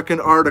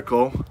American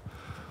article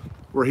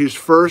where he's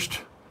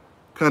first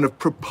kind of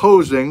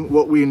proposing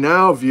what we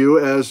now view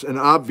as an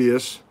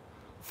obvious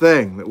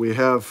thing, that we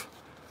have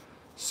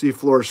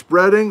seafloor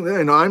spreading.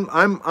 You know,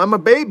 I'm a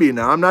baby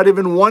now. I'm not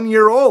even 1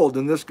 year old,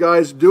 and this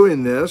guy's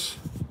doing this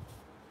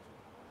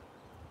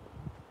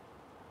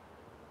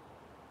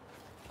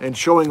and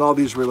showing all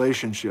these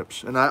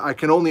relationships. And I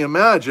can only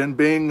imagine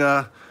being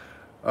a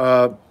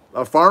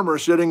farmer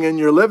sitting in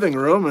your living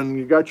room, and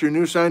you got your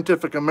new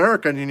Scientific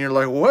American, and you're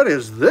like, what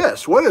is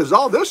this? What is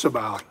all this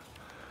about?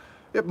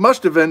 It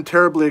must have been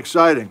terribly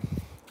exciting.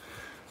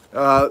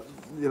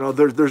 You know,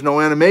 there's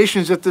no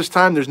animations at this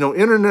time. There's no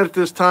internet at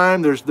this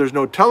time. There's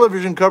no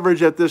television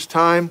coverage at this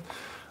time.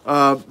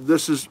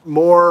 This is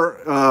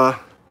more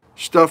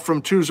stuff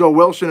from Tuzo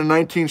Wilson in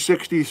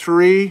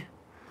 1963.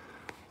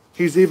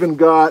 He's even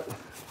got,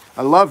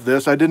 I love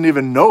this, I didn't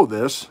even know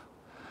this.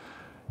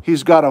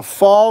 He's got a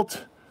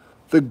fault,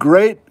 the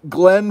Great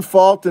Glen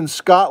Fault in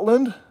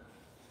Scotland,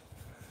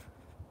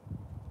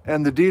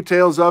 and the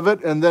details of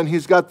it. And then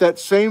he's got that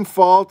same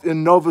fault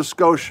in Nova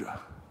Scotia,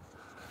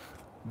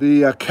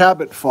 the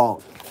Cabot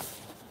Fault.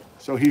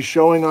 So he's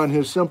showing on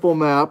his simple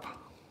map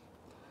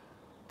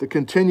the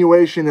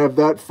continuation of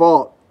that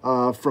fault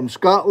from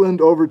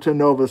Scotland over to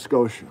Nova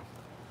Scotia.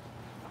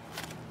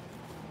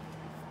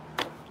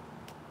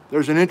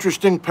 There's an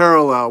interesting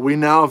parallel. We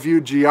now view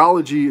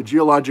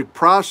geologic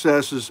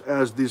processes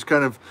as these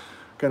kind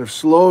of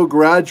slow,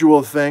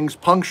 gradual things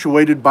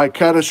punctuated by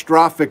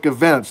catastrophic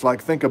events.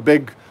 Like, think a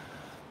big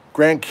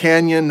Grand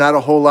Canyon, not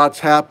a whole lot's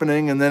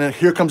happening, and then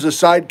here comes a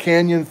side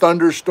canyon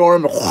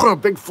thunderstorm, a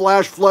big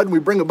flash flood, and we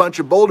bring a bunch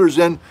of boulders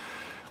in.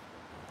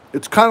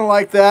 It's kind of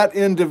like that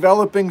in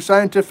developing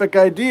scientific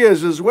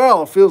ideas as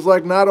well. It feels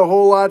like not a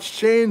whole lot's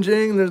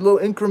changing. There's little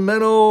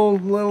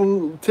incremental,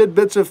 little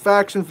tidbits of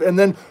facts, and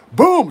then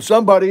boom,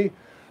 somebody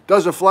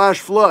does a flash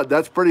flood.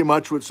 That's pretty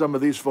much what some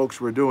of these folks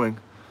were doing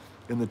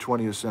in the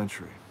 20th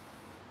century.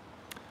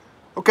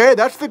 Okay,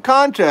 that's the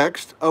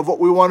context of what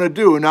we want to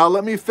do. Now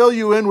let me fill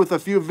you in with a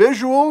few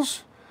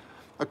visuals,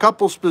 a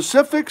couple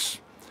specifics,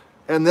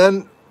 and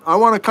then I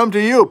want to come to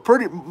you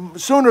pretty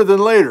sooner than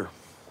later.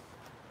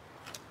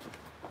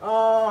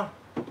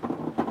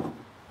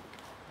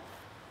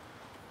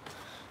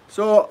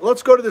 So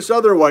let's go to this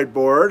other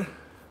whiteboard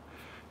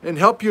and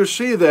help you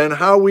see then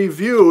how we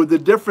view the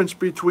difference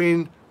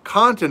between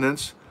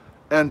continents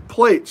and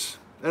plates.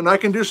 And I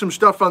can do some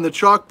stuff on the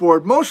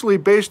chalkboard, mostly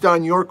based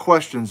on your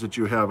questions that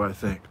you have, I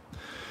think.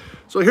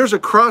 So here's a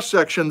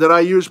cross-section that I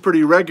use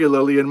pretty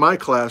regularly in my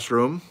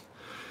classroom.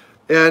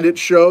 And it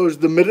shows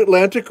the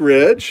Mid-Atlantic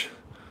Ridge,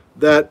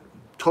 that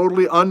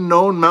totally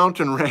unknown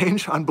mountain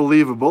range,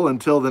 unbelievable,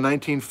 until the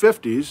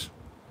 1950s.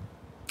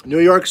 New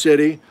York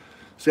City,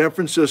 San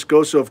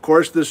Francisco. So, of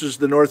course, this is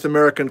the North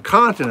American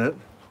continent.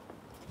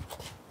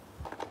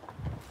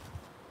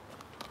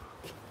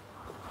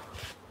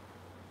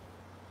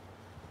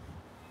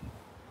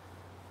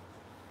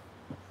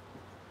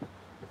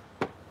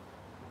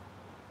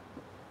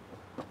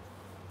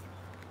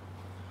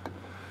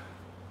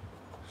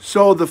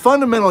 So the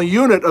fundamental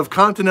unit of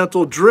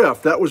continental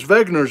drift, that was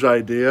Wegener's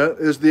idea,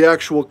 is the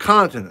actual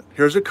continent.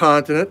 Here's a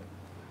continent.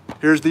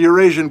 Here's the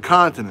Eurasian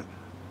continent.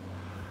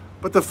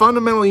 But the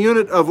fundamental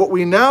unit of what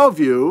we now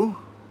view,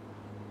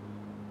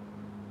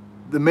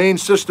 the main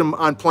system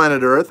on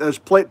planet Earth, as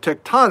plate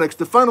tectonics,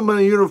 the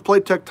fundamental unit of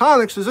plate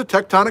tectonics is a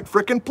tectonic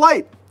frickin'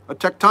 plate, a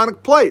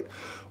tectonic plate.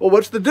 Well,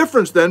 what's the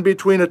difference then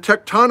between a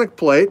tectonic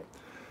plate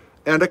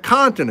and a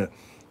continent?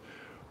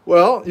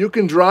 Well, you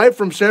can drive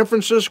from San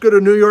Francisco to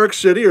New York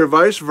City or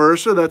vice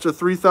versa. That's a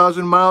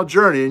 3,000-mile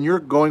journey, and you're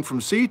going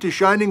from sea to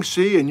shining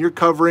sea, and you're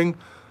crossing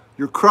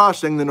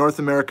the North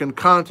American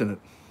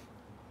continent.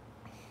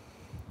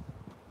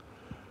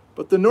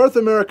 But the North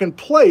American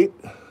plate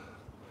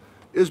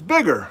is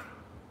bigger.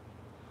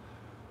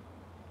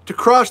 To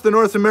cross the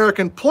North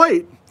American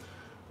plate,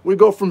 we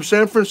go from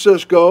San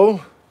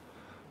Francisco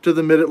to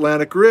the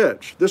Mid-Atlantic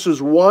Ridge. This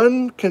is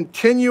one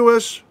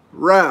continuous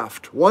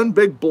raft, one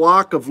big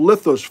block of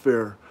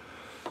lithosphere.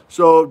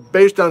 So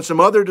based on some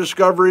other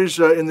discoveries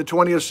in the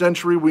 20th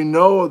century, we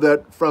know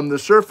that from the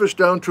surface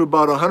down to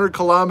about 100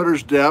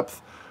 kilometers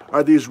depth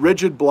are these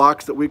rigid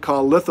blocks that we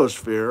call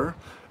lithosphere.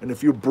 And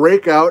if you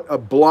break out a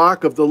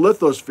block of the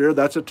lithosphere,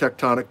 that's a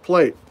tectonic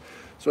plate.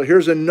 So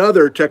here's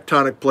another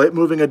tectonic plate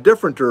moving a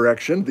different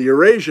direction, the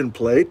Eurasian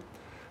plate.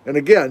 And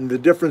again, the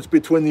difference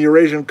between the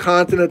Eurasian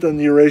continent and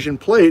the Eurasian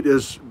plate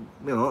is,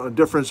 a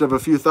difference of a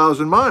few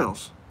thousand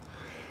miles.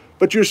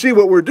 But you see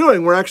what we're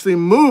doing, we're actually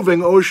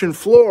moving ocean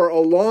floor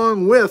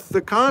along with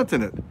the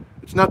continent.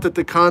 It's not that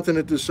the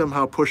continent is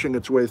somehow pushing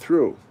its way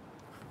through.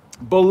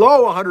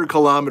 Below 100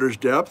 kilometers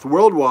depth,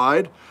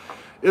 worldwide,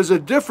 is a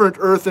different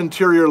Earth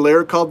interior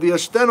layer called the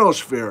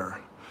asthenosphere.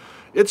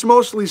 It's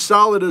mostly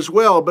solid as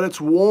well, but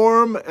it's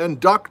warm and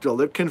ductile.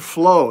 It can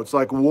flow. It's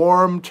like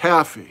warm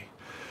taffy.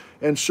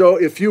 And so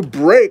if you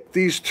break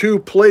these two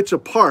plates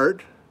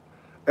apart,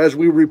 as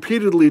we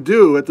repeatedly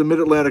do at the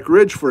Mid-Atlantic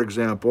Ridge, for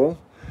example,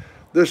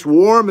 this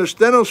warm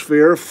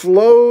asthenosphere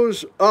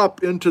flows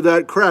up into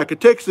that crack.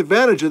 It takes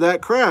advantage of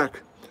that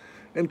crack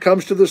and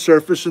comes to the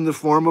surface in the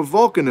form of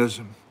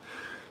volcanism.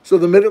 So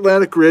the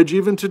Mid-Atlantic Ridge,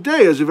 even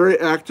today, is a very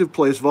active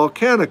place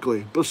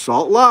volcanically.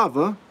 Basalt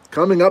lava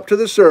coming up to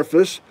the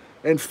surface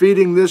and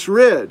feeding this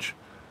ridge.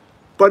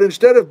 But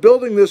instead of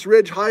building this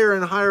ridge higher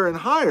and higher and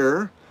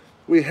higher,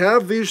 we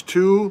have these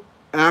two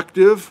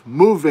active,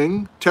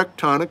 moving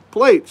tectonic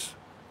plates.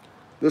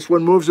 This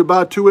one moves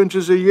about 2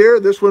 inches a year.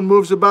 This one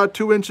moves about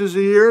 2 inches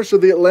a year. So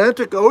the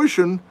Atlantic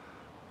Ocean,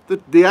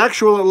 the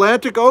actual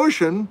Atlantic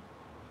Ocean,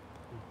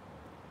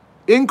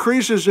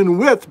 increases in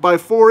width by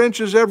 4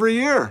 inches every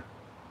year.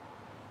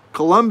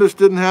 Columbus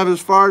didn't have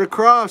as far to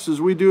cross as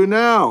we do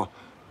now.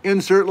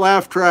 Insert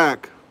laugh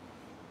track.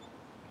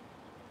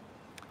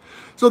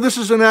 So this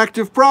is an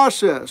active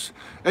process.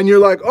 And you're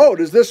like, oh,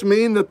 does this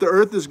mean that the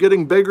Earth is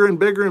getting bigger and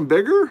bigger and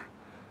bigger?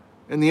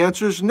 And the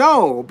answer is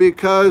no,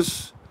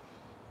 because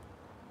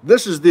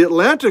this is the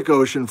Atlantic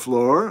Ocean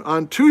floor.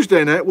 On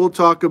Tuesday night, we'll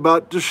talk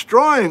about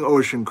destroying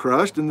ocean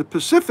crust in the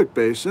Pacific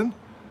Basin,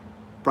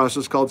 a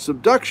process called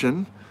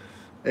subduction,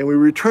 and we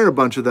return a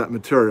bunch of that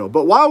material.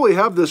 But while we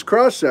have this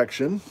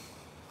cross-section,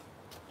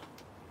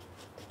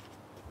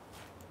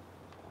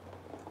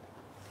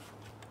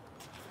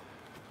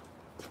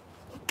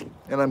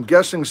 and I'm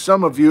guessing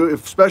some of you,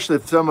 especially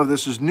if some of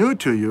this is new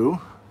to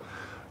you,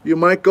 you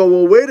might go,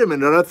 well, wait a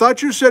minute, I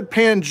thought you said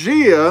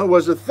Pangaea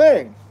was a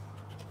thing.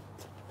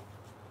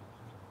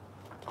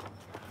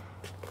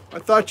 I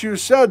thought you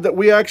said that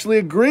we actually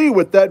agree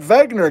with that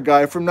Wegener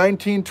guy from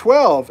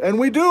 1912, and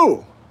we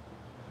do.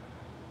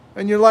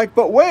 And you're like,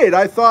 but wait,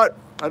 I thought,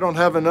 I don't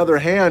have another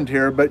hand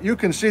here, but you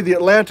can see the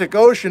Atlantic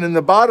Ocean in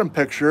the bottom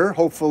picture,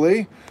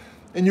 hopefully,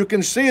 and you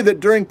can see that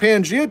during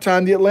Pangaea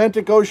time, the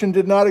Atlantic Ocean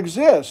did not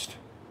exist.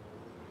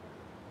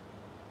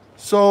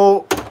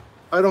 So,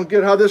 I don't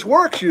get how this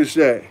works, you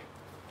say.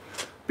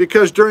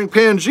 Because during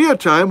Pangaea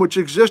time, which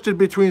existed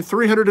between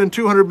 300 and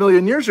 200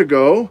 million years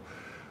ago,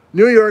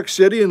 New York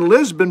City and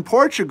Lisbon,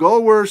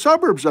 Portugal, were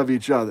suburbs of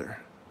each other.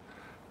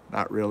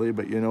 Not really,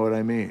 but you know what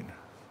I mean.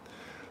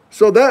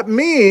 So that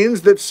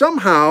means that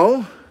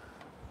somehow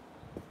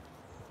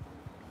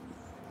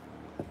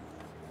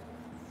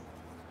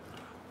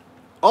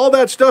all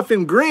that stuff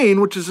in green,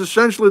 which is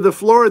essentially the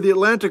floor of the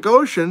Atlantic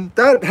Ocean,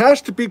 that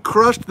has to be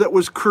crust that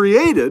was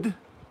created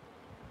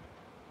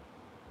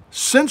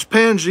since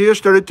Pangaea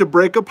started to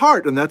break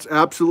apart, and that's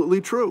absolutely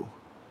true.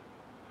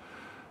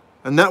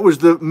 And that was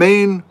the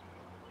main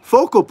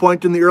focal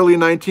point in the early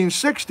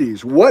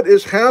 1960s. What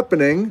is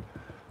happening,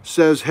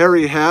 says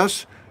Harry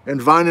Hess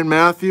and Vine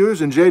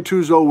Matthews and J.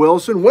 Tuzo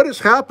Wilson, what is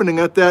happening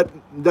at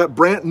that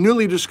brand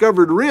newly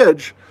discovered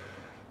ridge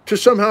to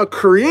somehow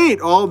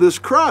create all this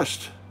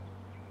crust?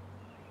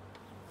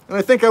 And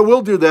I think I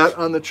will do that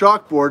on the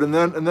chalkboard, and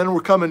then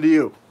we're coming to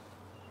you.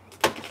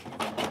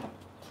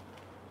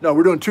 No,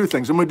 we're doing two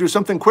things. I'm going to do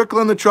something quickly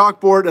on the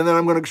chalkboard, and then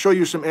I'm going to show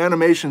you some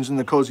animations in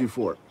the Cozy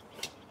Fort.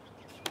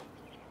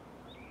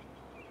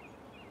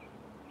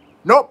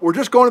 Nope, we're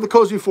just going to the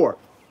Cozy Fort.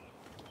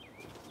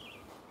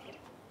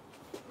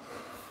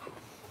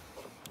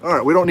 All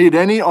right, we don't need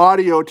any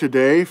audio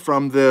today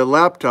from the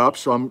laptop,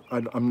 so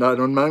I'm not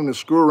going to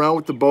screw around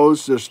with the Bose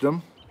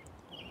system.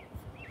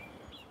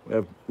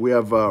 We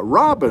have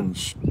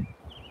robins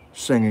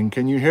singing.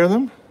 Can you hear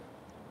them?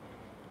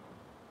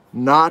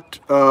 Not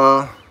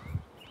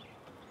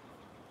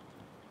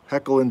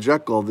Heckle and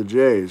Jekyll, the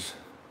Jays.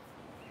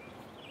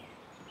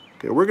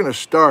 Okay, we're going to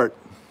start.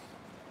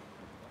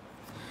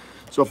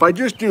 So if I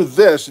just do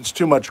this, it's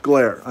too much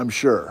glare, I'm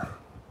sure.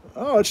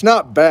 Oh, it's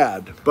not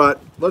bad,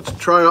 but let's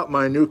try out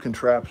my new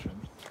contraption.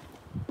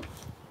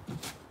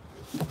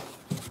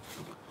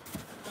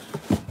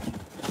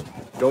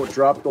 Don't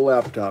drop the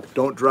laptop.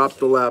 Don't drop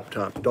the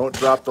laptop. Don't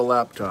drop the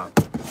laptop.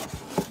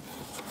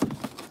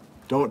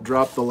 Don't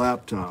drop the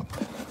laptop.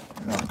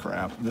 Oh,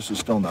 crap. This is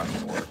still not going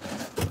to work.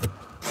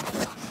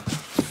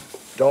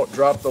 Don't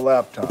drop the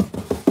laptop.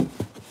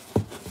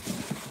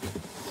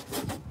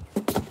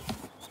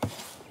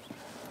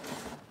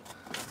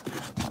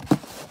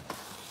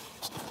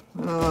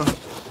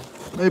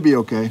 Maybe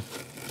okay.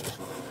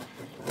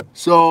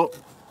 So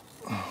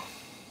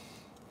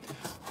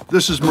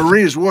this is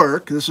Marie's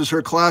work. This is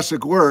her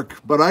classic work,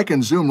 but I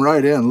can zoom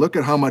right in. Look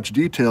at how much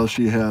detail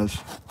she has.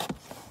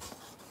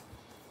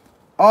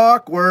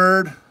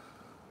 Awkward.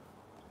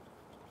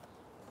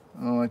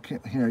 Oh, I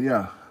can't hear,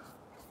 yeah.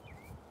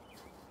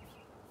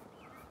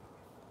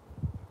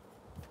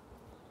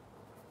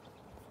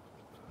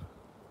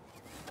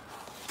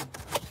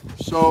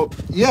 So,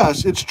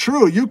 yes, it's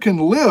true. You can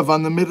live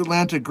on the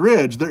Mid-Atlantic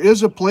Ridge. There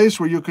is a place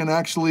where you can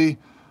actually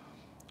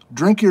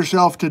drink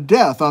yourself to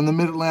death on the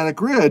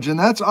Mid-Atlantic Ridge, and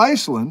that's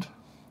Iceland.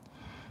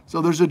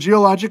 So there's a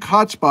geologic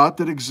hotspot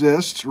that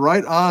exists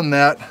right on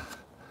that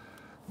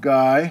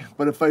guy.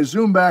 But if I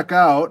zoom back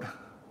out,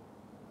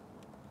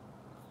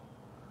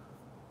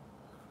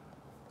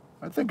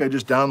 I think I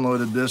just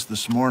downloaded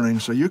this morning,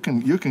 so you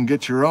can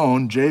get your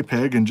own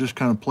JPEG and just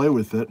kind of play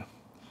with it.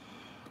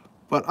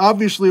 But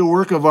obviously a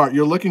work of art.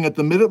 You're looking at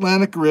the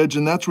Mid-Atlantic Ridge,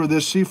 and that's where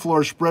this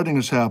seafloor spreading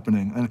is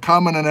happening. And a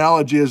common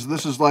analogy is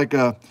this is like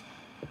a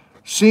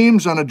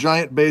seams on a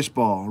giant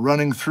baseball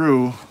running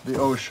through the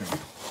ocean.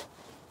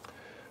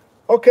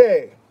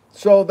 Okay,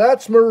 so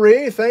that's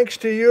Marie. Thanks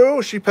to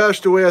you. She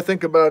passed away, I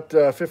think, about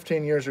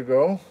 15 years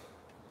ago.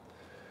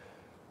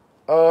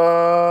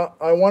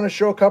 I want to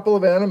show a couple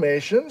of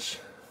animations.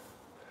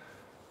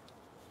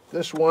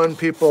 This one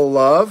people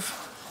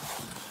love.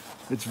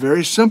 It's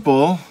very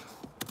simple,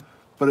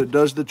 but it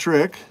does the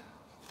trick.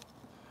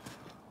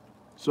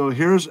 So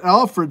here's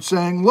Alfred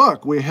saying,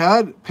 look, we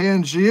had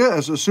Pangaea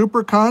as a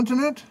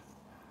supercontinent,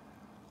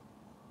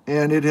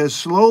 and it has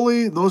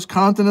slowly, those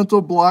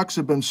continental blocks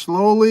have been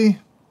slowly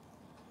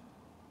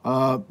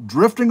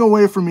drifting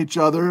away from each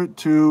other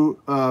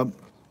to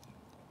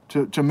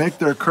make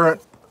their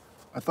current.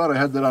 I thought I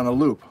had that on a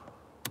loop.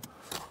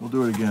 We'll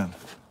do it again.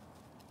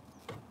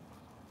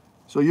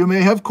 So you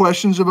may have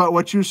questions about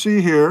what you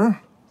see here.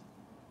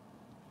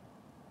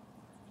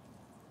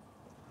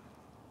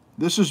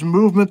 This is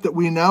movement that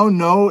we now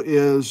know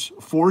is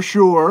for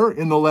sure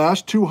in the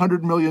last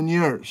 200 million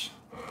years.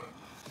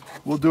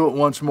 We'll do it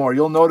once more.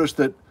 You'll notice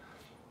that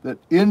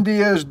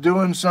India is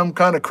doing some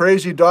kind of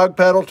crazy dog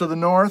paddle to the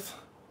north.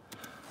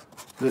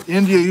 That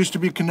India used to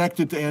be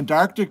connected to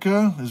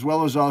Antarctica as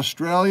well as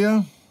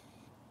Australia.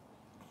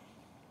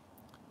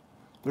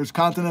 There's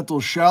continental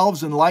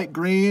shelves in light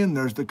green.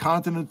 There's the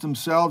continents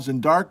themselves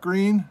in dark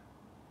green.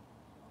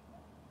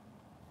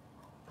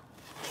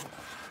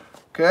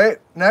 Okay,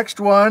 next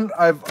one.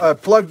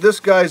 I've plugged this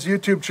guy's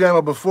YouTube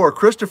channel before,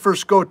 Christopher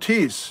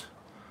Scotese.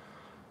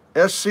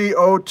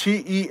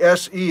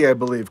 S-C-O-T-E-S-E, I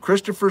believe.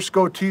 Christopher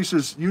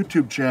Scotese's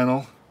YouTube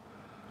channel.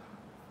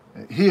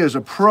 He is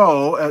a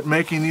pro at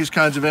making these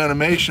kinds of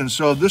animations.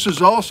 So this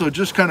is also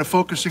just kind of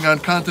focusing on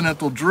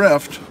continental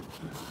drift.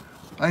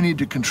 I need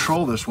to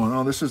control this one.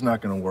 Oh, this is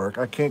not going to work.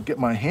 I can't get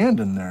my hand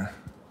in there.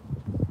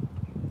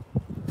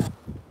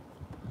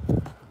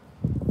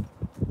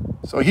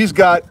 So he's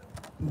got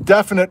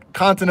definite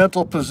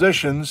continental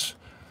positions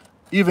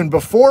even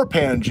before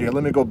Pangaea.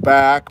 Let me go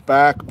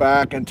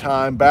back in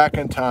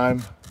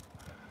time.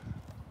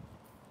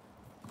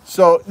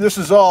 So this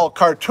is all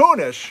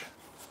cartoonish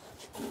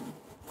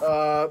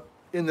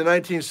in the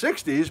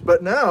 1960s,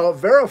 but now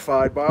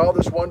verified by all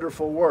this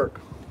wonderful work.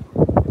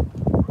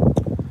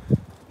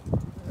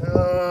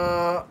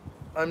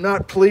 I'm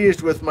not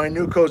pleased with my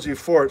new cozy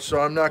fort,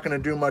 so I'm not going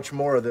to do much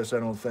more of this, I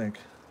don't think.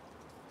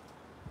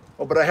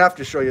 Oh, but I have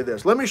to show you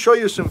this. Let me show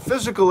you some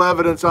physical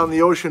evidence on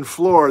the ocean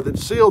floor that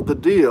sealed the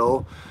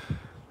deal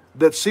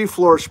that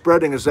seafloor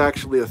spreading is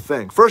actually a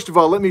thing. First of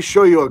all, let me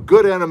show you a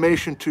good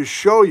animation to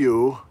show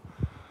you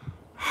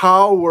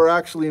how we're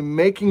actually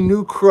making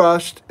new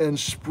crust and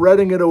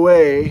spreading it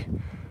away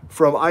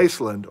from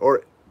Iceland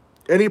or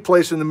any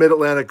place in the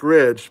Mid-Atlantic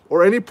Ridge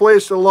or any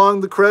place along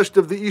the crest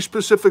of the East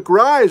Pacific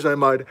Rise, I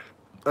might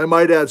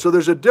add. So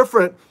there's a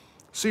different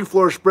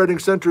seafloor spreading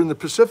center in the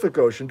Pacific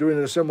Ocean doing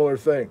a similar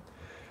thing.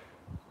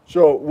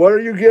 So what are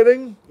you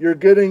getting? You're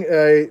getting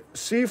a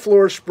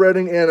seafloor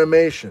spreading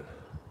animation.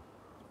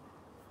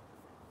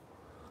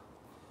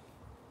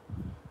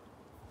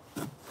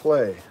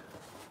 Play.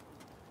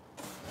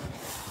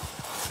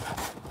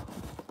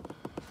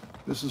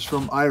 This is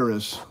from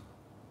Iris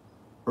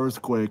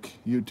Earthquake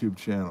YouTube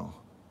channel.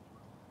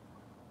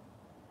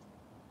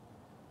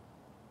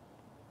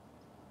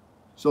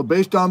 So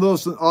based on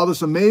all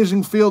this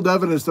amazing field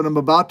evidence that I'm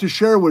about to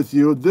share with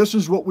you, this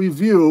is what we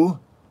view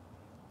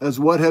as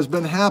what has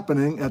been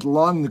happening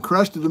along the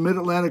crest of the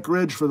Mid-Atlantic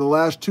Ridge for the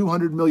last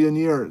 200 million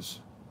years.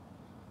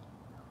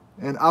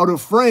 And out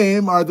of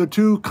frame are the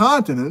two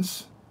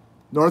continents,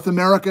 North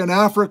America and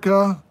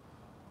Africa,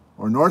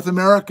 or North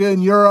America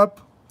and Europe,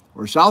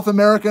 or South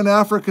America and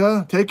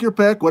Africa. Take your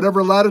pick,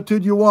 whatever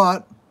latitude you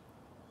want.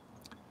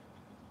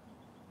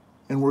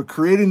 And we're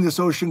creating this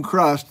ocean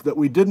crust that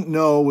we didn't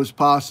know was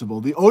possible.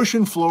 The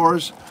ocean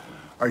floors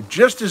are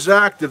just as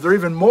active, they're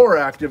even more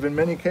active in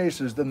many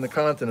cases than the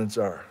continents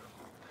are.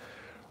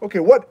 Okay,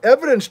 what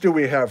evidence do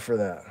we have for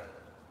that?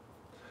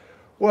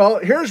 Well,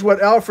 here's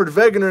what Alfred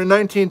Wegener in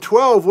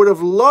 1912 would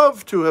have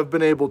loved to have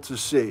been able to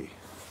see.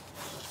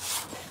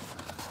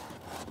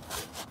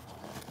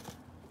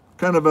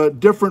 kind of a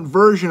different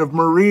version of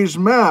Marie's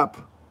map.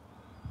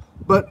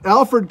 But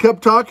Alfred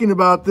kept talking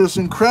about this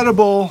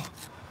incredible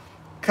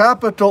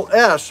capital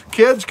S.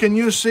 Kids, can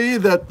you see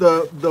that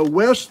the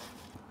west...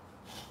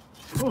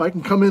 Oh, I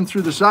can come in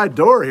through the side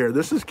door here.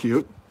 This is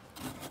cute.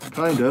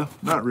 Kinda.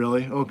 Not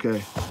really.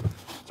 Okay.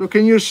 So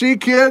can you see,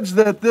 kids,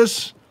 that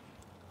this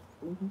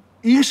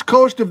east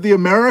coast of the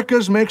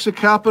Americas makes a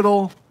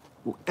capital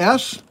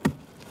S?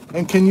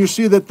 And can you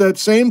see that that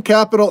same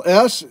capital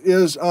S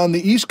is on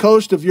the east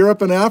coast of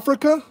Europe and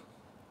Africa?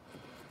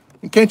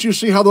 And can't you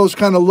see how those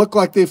kind of look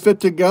like they fit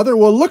together?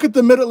 Well, look at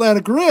the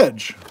Mid-Atlantic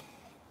Ridge.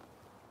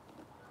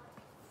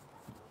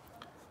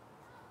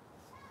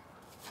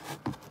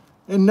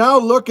 And now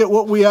look at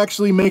what we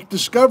actually make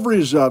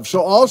discoveries of.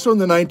 So also in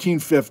the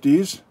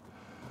 1950s,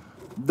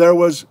 there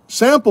was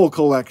sample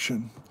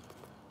collection.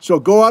 So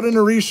go out in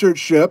a research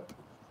ship,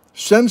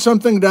 send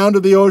something down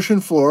to the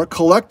ocean floor,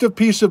 collect a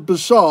piece of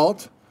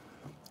basalt,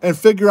 and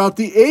figure out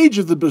the age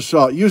of the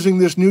basalt using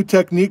this new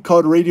technique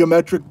called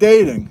radiometric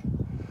dating.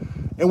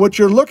 And what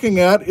you're looking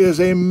at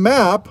is a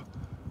map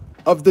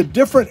of the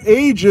different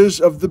ages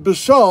of the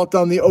basalt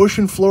on the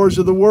ocean floors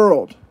of the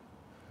world.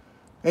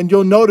 And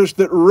you'll notice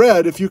that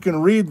red, if you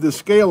can read the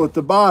scale at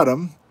the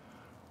bottom,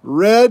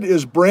 red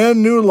is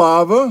brand new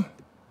lava,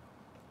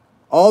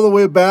 all the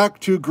way back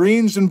to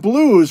greens and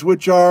blues,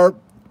 which are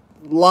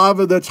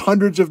lava that's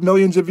hundreds of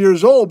millions of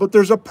years old. But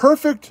there's a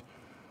perfect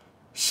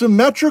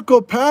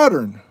symmetrical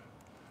pattern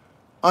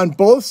on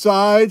both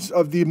sides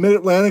of the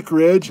Mid-Atlantic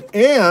Ridge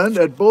and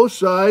at both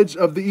sides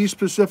of the East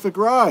Pacific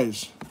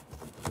Rise.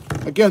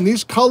 Again,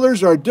 these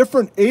colors are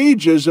different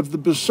ages of the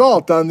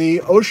basalt on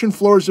the ocean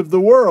floors of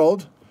the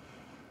world.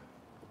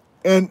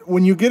 And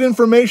when you get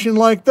information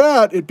like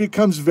that, it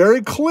becomes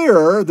very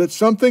clear that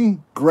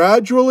something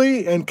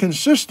gradually and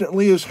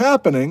consistently is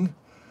happening.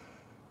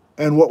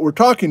 And what we're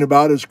talking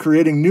about is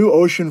creating new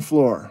ocean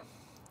floor.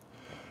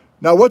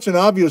 Now, what's an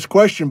obvious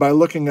question by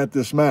looking at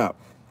this map?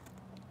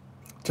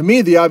 To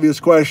me, the obvious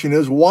question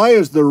is, why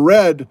is the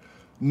red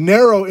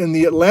narrow in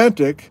the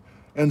Atlantic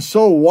and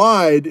so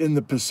wide in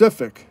the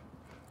Pacific?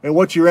 And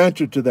what's your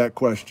answer to that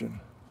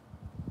question?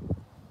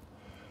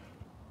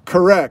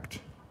 Correct.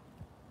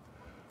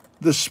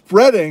 The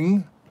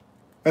spreading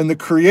and the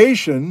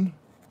creation,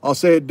 I'll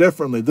say it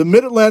differently. The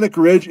Mid-Atlantic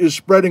Ridge is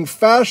spreading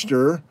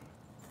faster.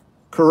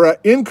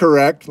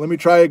 Incorrect. Let me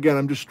try again.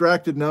 I'm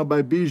distracted now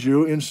by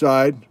Bijou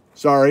inside.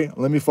 Sorry.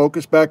 Let me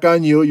focus back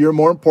on you. You're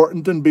more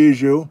important than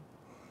Bijou.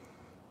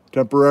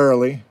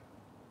 Temporarily.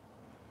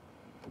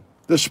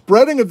 The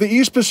spreading of the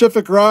East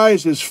Pacific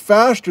Rise is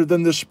faster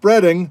than the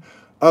spreading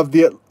of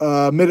the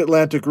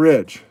Mid-Atlantic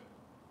Ridge.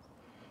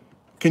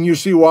 Can you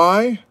see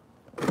why?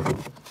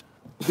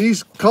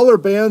 These color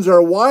bands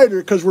are wider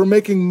because we're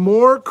making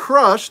more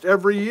crust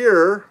every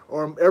year,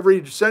 or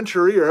every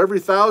century, or every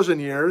 1,000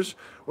 years.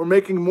 We're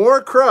making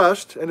more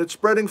crust, and it's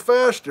spreading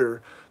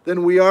faster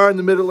than we are in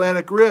the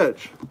Mid-Atlantic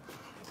Ridge.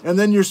 And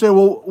then you say,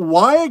 well,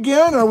 why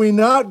again are we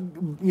not,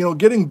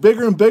 getting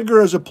bigger and bigger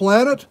as a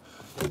planet?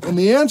 And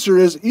the answer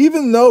is,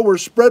 even though we're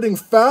spreading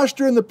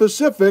faster in the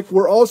Pacific,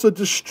 we're also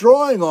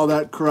destroying all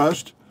that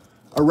crust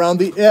around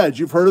the edge.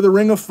 You've heard of the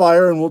Ring of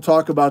Fire, and we'll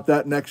talk about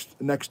that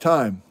next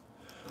time.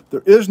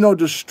 There is no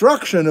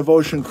destruction of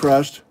ocean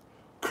crust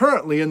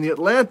currently in the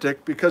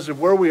Atlantic because of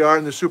where we are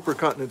in the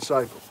supercontinent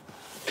cycle.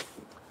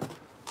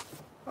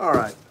 All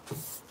right.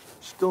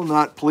 Still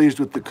not pleased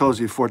with the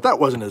cozy fort. That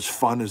wasn't as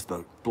fun as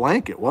the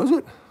blanket, was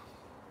it?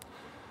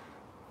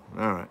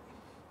 All right.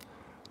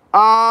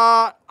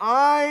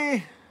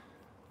 I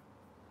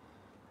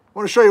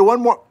want to show you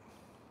one more.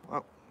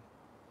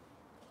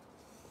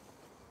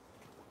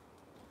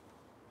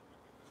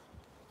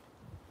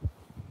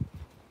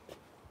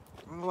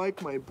 I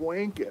like my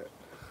blanket.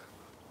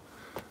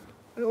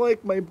 I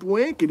like my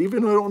blanket,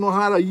 even though I don't know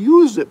how to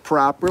use it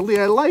properly.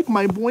 I like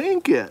my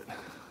blanket.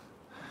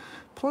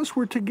 Plus,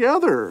 we're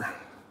together.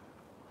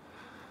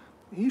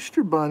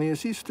 Easter Bunny,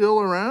 is he still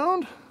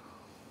around?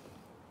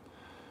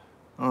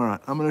 All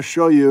right, I'm going to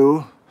show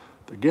you.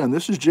 Again,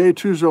 this is J.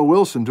 Tuzo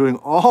Wilson doing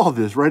all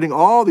this, writing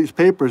all these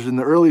papers in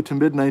the early to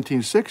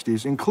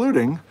mid-1960s,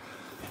 including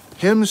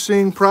him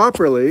seeing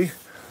properly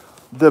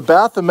the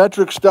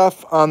bathymetric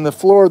stuff on the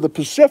floor of the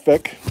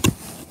Pacific.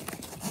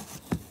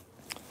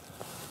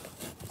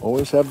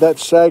 Always have that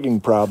sagging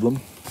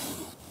problem.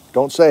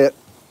 Don't say it.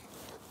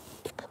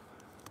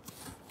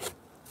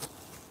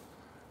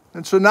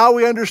 And so now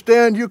we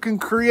understand you can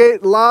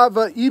create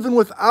lava even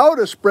without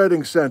a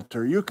spreading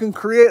center. You can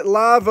create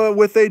lava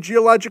with a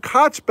geologic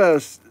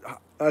hotspot,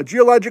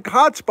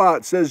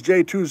 says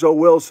J. Tuzo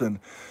Wilson.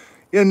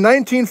 In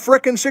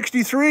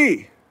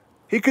 1963,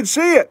 he could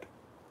see it.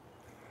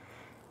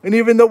 And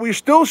even though we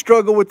still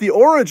struggle with the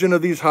origin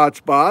of these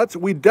hotspots,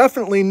 we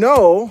definitely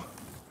know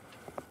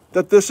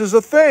that this is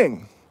a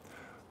thing.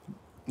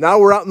 Now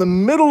we're out in the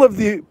middle of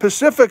the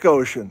Pacific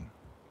Ocean,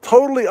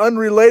 totally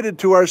unrelated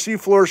to our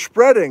seafloor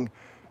spreading,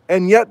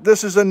 and yet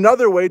this is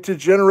another way to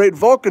generate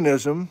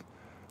volcanism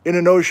in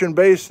an ocean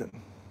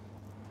basin.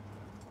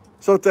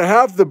 So to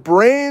have the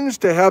brains,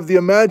 to have the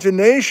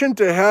imagination,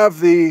 to have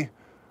the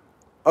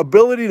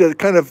ability to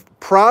kind of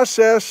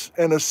process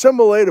and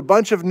assimilate a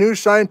bunch of new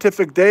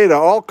scientific data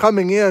all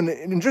coming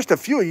in just a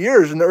few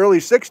years in the early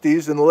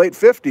 60s and the late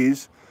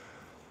 50s.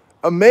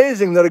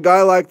 Amazing that a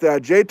guy like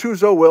that, J.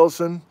 Tuzo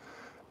Wilson,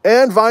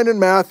 and Vinan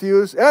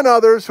Matthews, and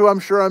others who I'm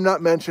sure I'm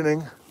not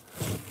mentioning,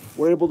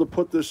 were able to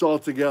put this all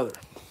together.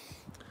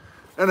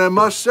 And I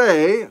must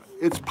say,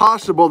 it's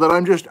possible that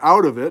I'm just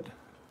out of it,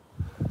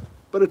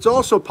 but it's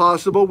also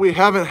possible we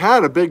haven't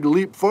had a big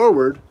leap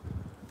forward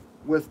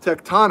with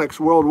tectonics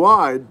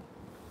worldwide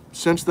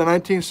since the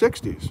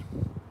 1960s.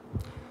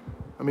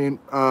 I mean,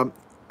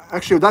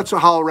 actually, that's how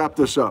I'll wrap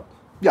this up.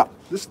 Yeah,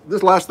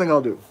 this last thing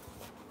I'll do.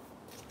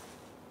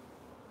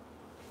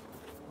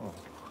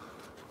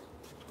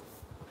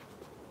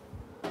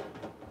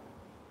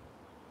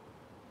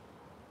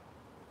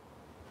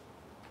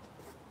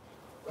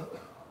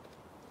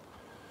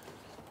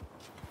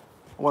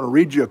 I want to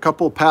read you a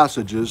couple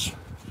passages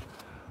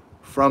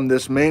from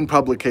this main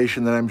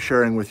publication that I'm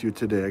sharing with you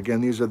today. Again,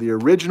 these are the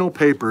original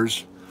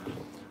papers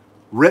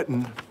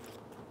written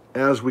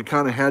as we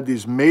kind of had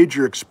these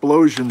major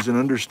explosions in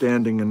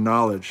understanding and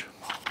knowledge.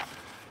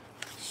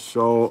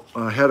 So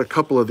I had a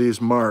couple of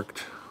these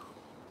marked.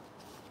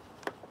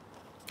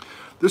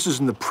 This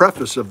is in the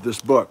preface of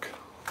this book.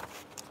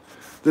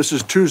 This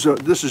is J.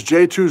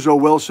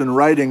 Tuzo Wilson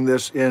writing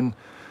this in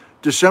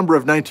December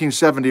of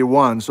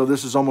 1971, so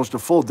this is almost a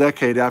full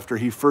decade after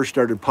he first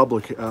started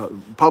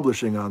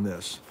publishing on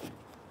this.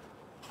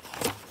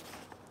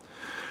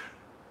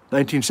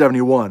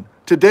 1971.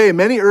 Today,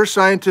 many Earth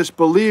scientists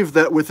believe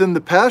that within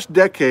the past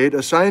decade,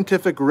 a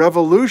scientific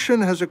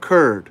revolution has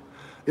occurred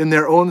in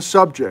their own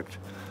subject.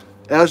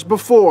 As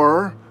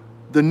before,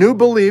 the new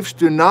beliefs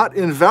do not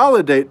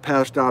invalidate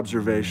past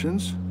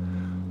observations.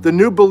 The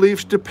new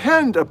beliefs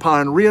depend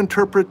upon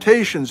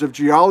reinterpretations of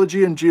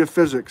geology and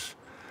geophysics,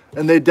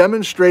 and they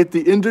demonstrate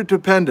the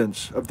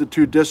interdependence of the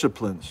two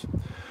disciplines.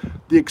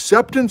 The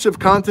acceptance of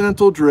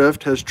continental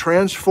drift has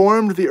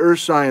transformed the earth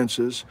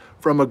sciences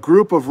from a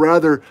group of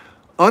rather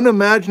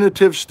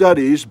unimaginative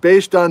studies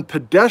based on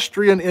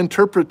pedestrian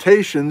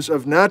interpretations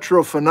of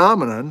natural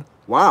phenomenon.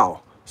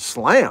 Wow,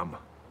 slam.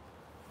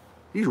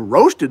 He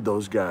roasted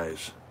those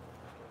guys.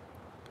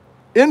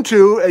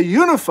 Into a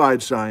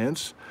unified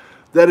science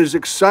that is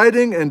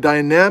exciting and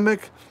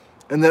dynamic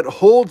and that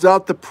holds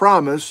out the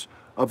promise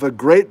of a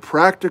great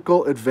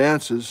practical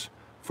advances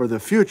for the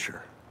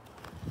future.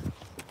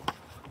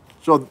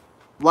 So,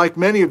 like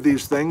many of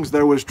these things,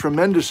 there was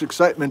tremendous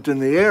excitement in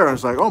the air. I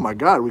was like, oh my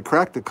God, we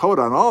cracked the code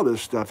on all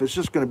this stuff. It's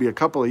just going to be a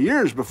couple of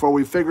years before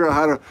we figure out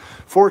how to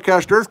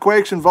forecast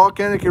earthquakes and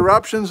volcanic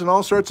eruptions and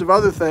all sorts of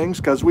other things,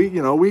 because we've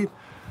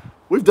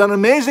done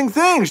amazing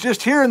things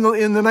just here in the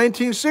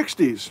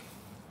 1960s.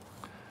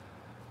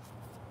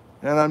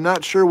 And I'm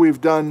not sure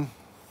we've done,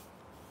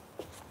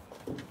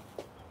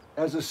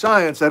 as a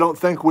science,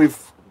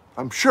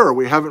 I'm sure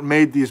we haven't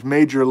made these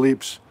major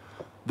leaps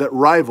that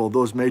rival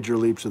those major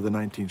leaps of the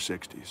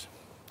 1960s.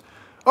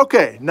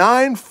 Okay,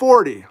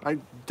 9:40. I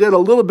did a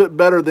little bit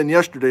better than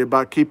yesterday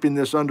about keeping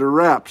this under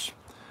wraps.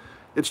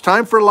 It's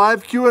time for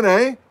live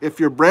Q&A. If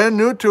you're brand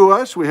new to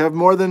us, we have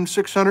more than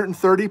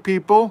 630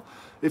 people.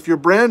 If you're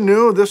brand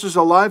new, this is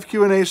a live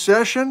Q&A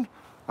session.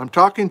 I'm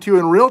talking to you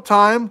in real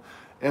time,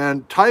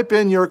 and type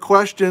in your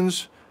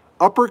questions,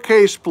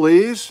 uppercase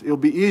please. It'll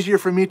be easier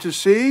for me to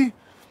see.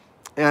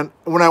 And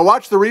when I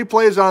watch the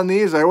replays on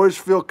these, I always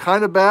feel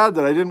kind of bad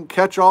that I didn't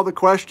catch all the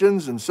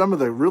questions, and some of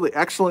the really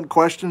excellent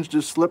questions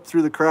just slipped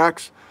through the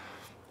cracks.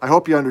 I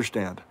hope you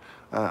understand.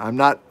 I'm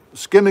not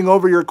skimming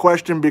over your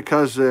question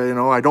because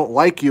I don't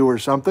like you or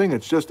something.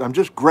 It's just I'm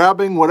just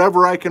grabbing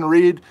whatever I can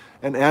read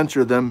and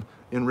answer them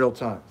in real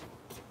time.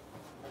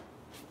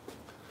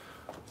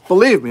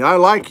 Believe me, I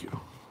like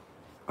you.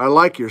 I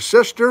like your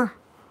sister.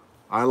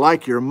 I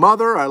like your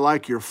mother. I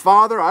like your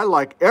father. I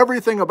like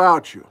everything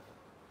about you.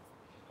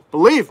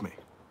 Believe me.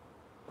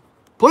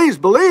 Please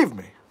believe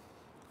me.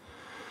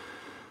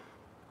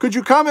 Could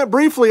you comment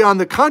briefly on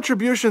the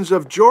contributions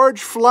of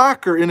George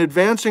Flacker in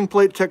advancing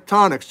plate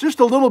tectonics? Just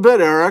a little bit,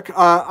 Eric.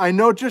 I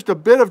know just a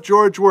bit of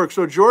George's work.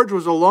 So George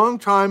was a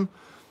long-time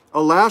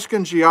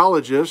Alaskan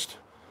geologist.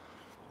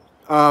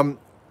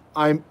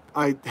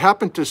 I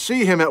happened to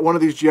see him at one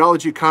of these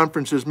geology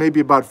conferences maybe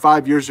about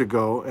 5 years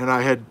ago, and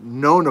I had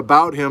known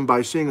about him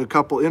by seeing a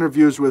couple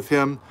interviews with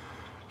him.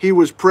 He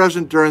was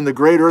present during the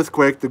great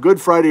earthquake, the Good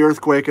Friday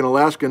earthquake in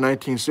Alaska in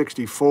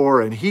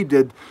 1964, and he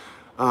did,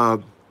 I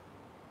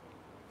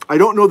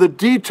don't know the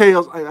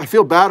details. I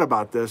feel bad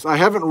about this. I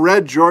haven't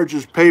read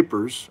George's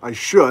papers. I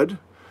should.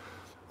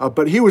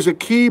 But he was a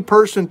key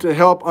person to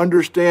help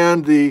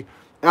understand the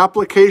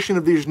application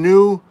of these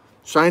new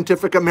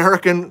Scientific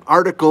American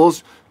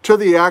articles to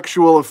the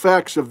actual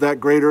effects of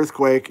that great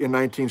earthquake in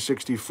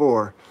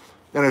 1964.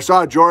 And I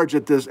saw George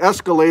at this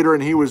escalator,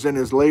 and he was in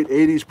his late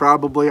 80s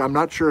probably. I'm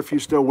not sure if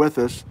he's still with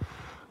us.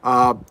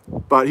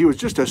 But he was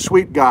just a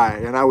sweet guy,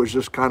 and I was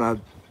just kind of,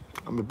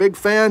 I'm a big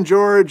fan,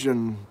 George,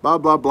 and blah,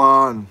 blah,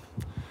 blah.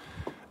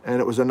 And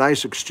it was a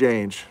nice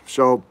exchange.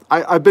 So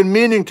I've been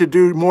meaning to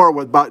do more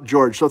about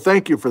George, so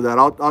thank you for that.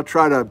 I'll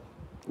try to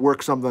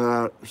work some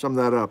of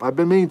that up. I've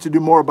been meaning to do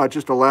more about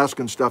just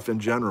Alaskan stuff in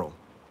general.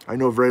 I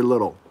know very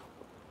little.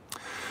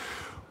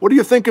 What do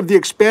you think of the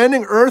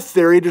expanding Earth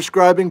theory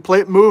describing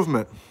plate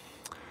movement?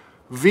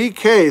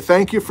 VK,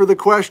 thank you for the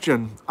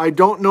question. I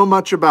don't know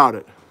much about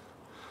it.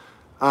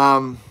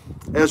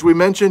 As we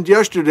mentioned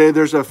yesterday,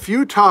 there's a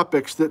few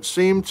topics that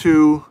seem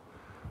to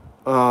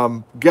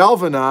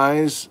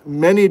galvanize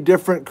many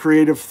different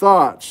creative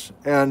thoughts.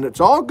 And it's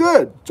all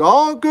good. It's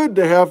all good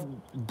to have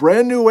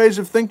brand new ways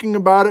of thinking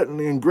about it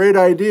and great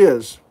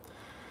ideas.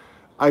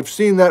 I've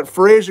seen that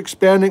phrase,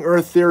 expanding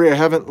Earth theory. I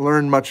haven't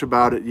learned much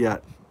about it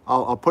yet.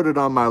 I'll put it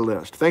on my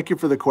list. Thank you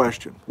for the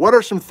question. What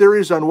are some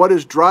theories on what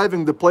is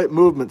driving the plate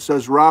movement,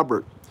 says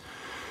Robert.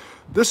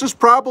 This is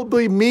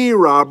probably me,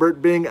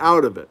 Robert, being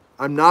out of it.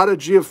 I'm not a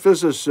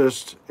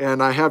geophysicist,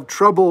 and I have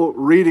trouble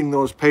reading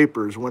those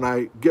papers when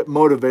I get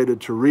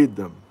motivated to read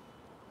them.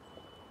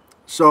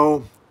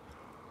 So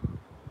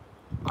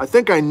I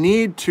think I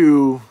need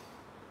to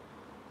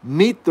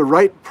meet the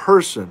right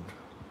person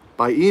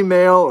by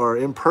email or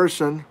in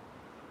person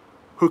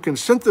who can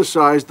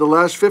synthesize the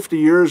last 50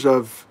 years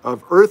of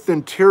Earth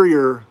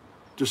interior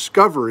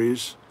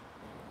discoveries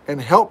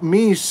and help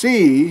me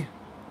see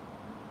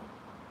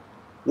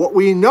what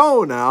we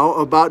know now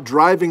about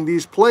driving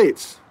these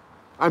plates.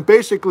 I'm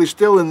basically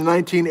still in the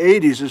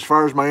 1980s as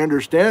far as my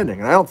understanding,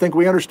 and I don't think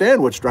we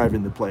understand what's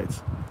driving the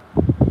plates.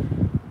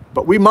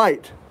 But we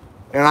might,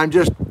 and I'm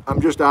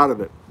just out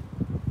of it.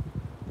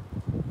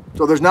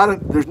 So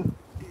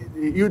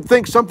you'd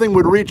think something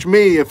would reach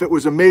me if it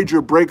was a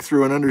major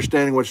breakthrough in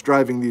understanding what's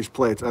driving these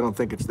plates. I don't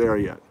think it's there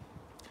yet.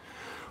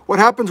 What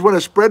happens when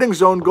a spreading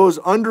zone goes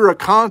under a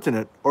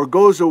continent or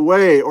goes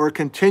away or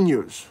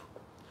continues?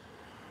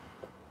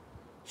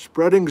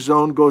 Spreading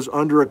zone goes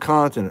under a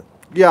continent.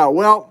 Yeah,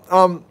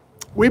 well,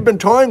 we've been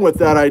toying with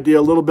that idea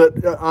a little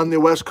bit on the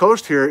West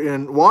Coast here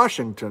in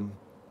Washington.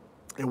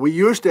 And we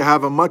used to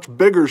have a much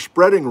bigger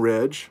spreading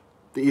ridge,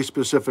 the East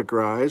Pacific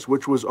Rise,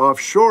 which was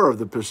offshore of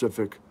the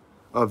Pacific,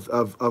 of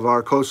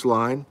our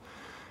coastline.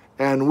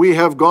 And we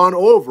have gone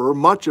over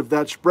much of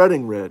that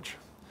spreading ridge.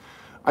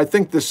 I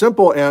think the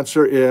simple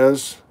answer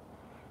is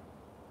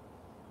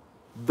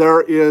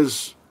there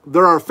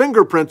are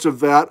fingerprints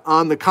of that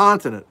on the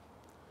continent.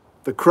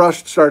 The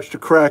crust starts to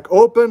crack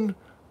open.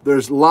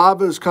 There's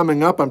lavas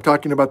coming up. I'm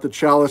talking about the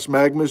chalice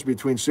magmas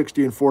between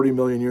 60 and 40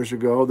 million years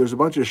ago. There's a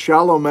bunch of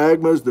shallow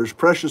magmas. There's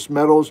precious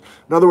metals.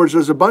 In other words,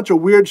 there's a bunch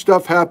of weird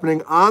stuff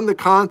happening on the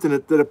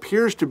continent that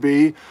appears to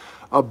be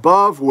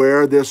above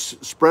where this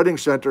spreading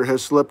center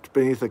has slipped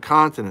beneath the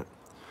continent.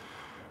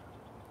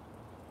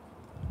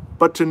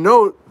 But to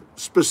note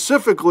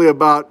specifically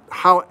about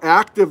how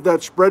active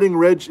that spreading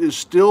ridge is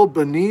still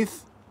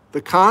beneath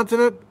the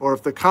continent, or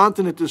if the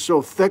continent is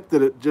so thick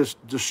that it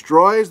just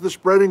destroys the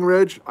spreading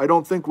ridge, I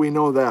don't think we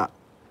know that.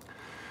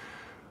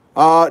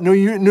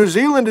 New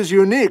Zealand is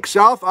unique.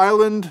 South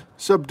Island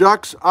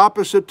subducts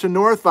opposite to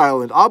North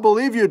Island. I'll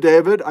believe you,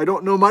 David. I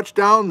don't know much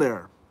down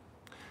there.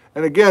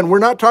 And again, we're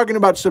not talking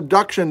about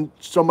subduction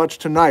so much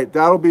tonight.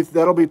 That'll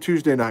be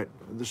Tuesday night,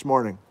 this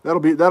morning.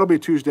 That'll be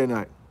Tuesday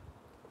night.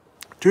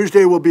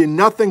 Tuesday will be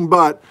nothing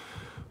but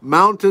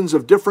mountains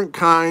of different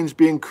kinds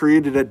being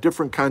created at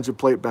different kinds of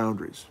plate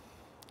boundaries.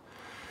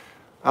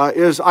 I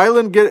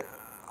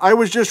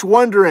was just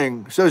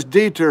wondering, says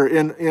Dieter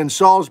in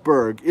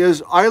Salzburg,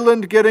 is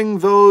Island getting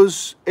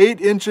those 8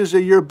 inches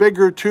a year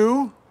bigger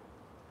too?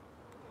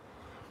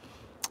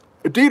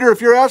 Dieter,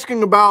 if you're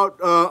asking about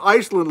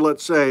Iceland,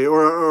 let's say,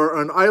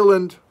 or an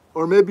island,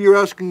 or maybe you're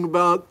asking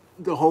about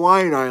the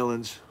Hawaiian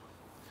Islands,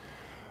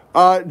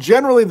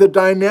 generally the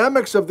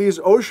dynamics of these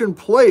ocean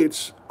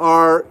plates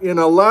are in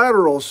a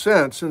lateral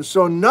sense, and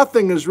so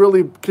nothing is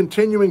really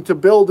continuing to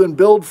build and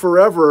build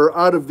forever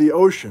out of the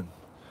ocean.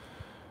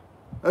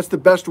 That's the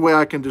best way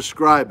I can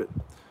describe it.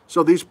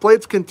 So these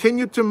plates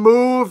continue to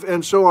move,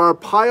 and so our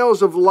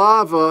piles of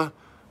lava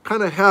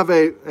kind of have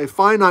a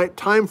finite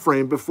time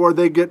frame before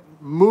they get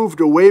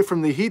moved away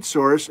from the heat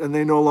source and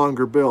they no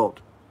longer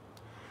build.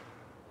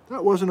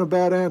 That wasn't a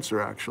bad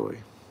answer, actually,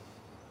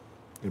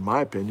 in my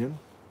opinion.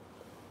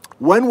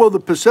 When will the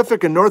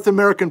Pacific and North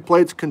American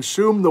plates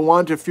consume the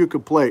Juan de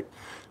Fuca plate?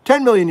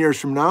 10 million years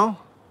from now.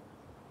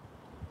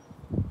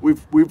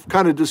 We've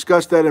kind of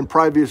discussed that in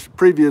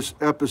previous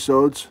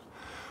episodes.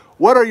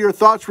 What are your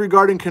thoughts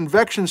regarding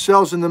convection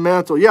cells in the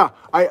mantle? Yeah,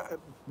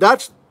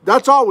 that's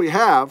all we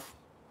have.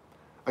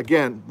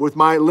 Again, with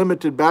my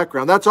limited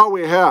background, that's all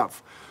we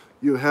have.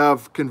 You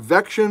have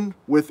convection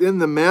within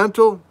the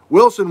mantle.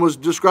 Wilson was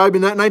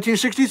describing that in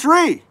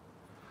 1963.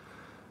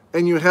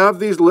 And you have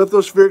these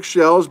lithospheric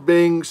shells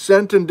being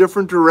sent in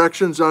different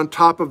directions on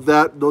top of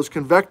those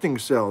convecting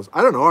cells.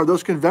 I don't know, are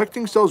those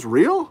convecting cells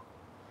real?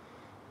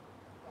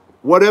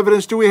 What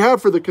evidence do we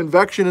have for the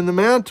convection in the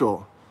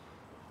mantle?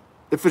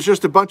 If it's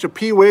just a bunch of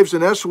P waves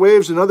and S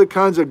waves and other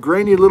kinds of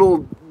grainy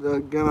little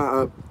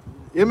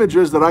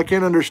images that I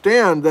can't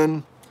understand,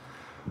 then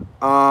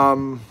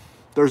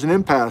there's an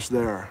impasse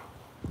there.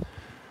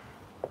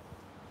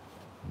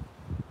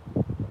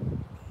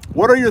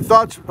 What are your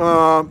thoughts?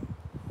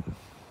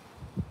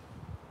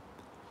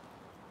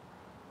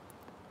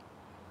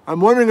 I'm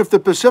wondering if the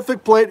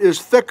Pacific plate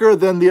is thicker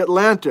than the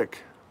Atlantic.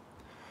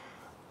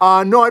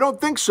 No, I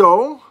don't think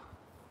so.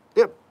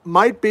 It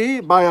might be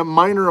by a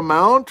minor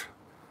amount,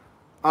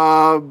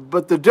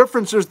 but the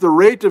difference is the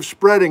rate of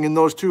spreading in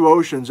those two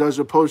oceans as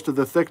opposed to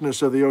the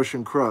thickness of the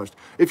ocean crust.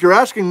 If you're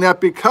asking that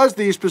because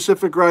the East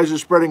Pacific rise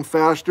is spreading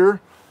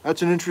faster,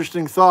 that's an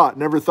interesting thought.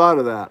 Never thought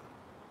of that.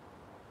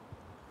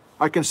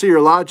 I can see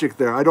your logic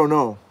there. I don't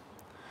know.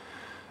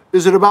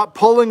 Is it about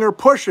pulling or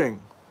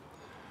pushing?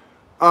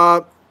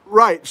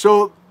 Right.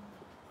 So,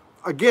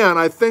 again,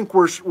 I think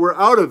we're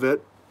out of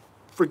it.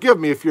 Forgive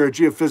me if you're a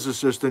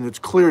geophysicist and it's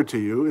clear to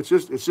you. It's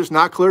just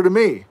not clear to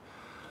me.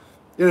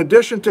 In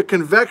addition to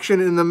convection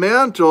in the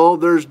mantle,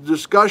 there's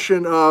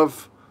discussion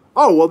of,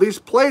 oh, well, these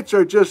plates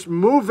are just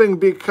moving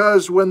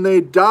because when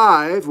they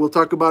dive, we'll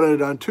talk about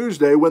it on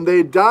Tuesday, when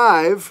they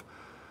dive,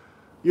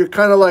 you're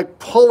kind of like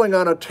pulling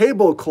on a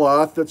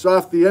tablecloth that's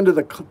off the end of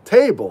the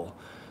table.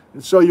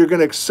 And so you're going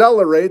to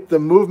accelerate the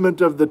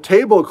movement of the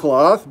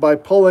tablecloth by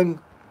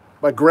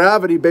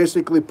gravity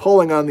basically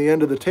pulling on the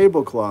end of the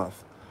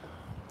tablecloth.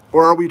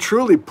 Or are we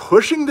truly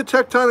pushing the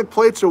tectonic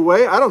plates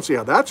away? I don't see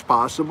how that's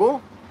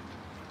possible.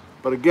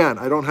 But again,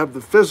 I don't have the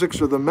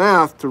physics or the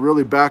math to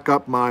really back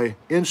up my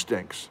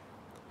instincts.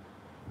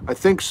 I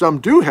think some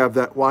do have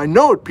that. Well, I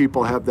know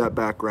people have that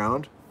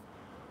background.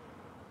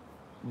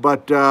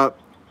 But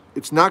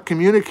it's not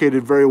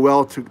communicated very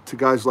well to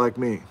guys like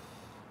me.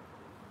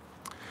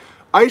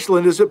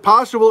 Iceland, is it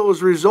possible it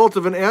was a result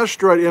of an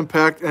asteroid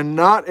impact and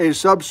not a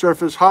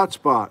subsurface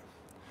hotspot?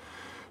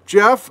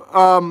 Jeff,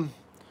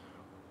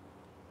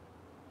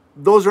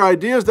 those are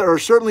ideas that are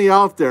certainly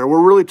out there.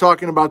 We're really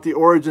talking about the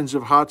origins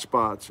of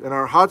hotspots. And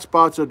are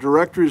hotspots a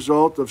direct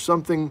result of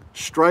something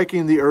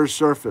striking the Earth's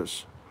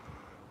surface?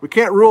 We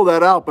can't rule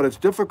that out, but it's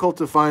difficult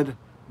to find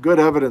good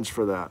evidence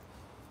for that.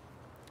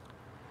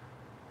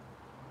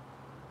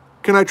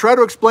 Can I try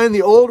to explain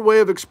the old way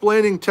of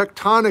explaining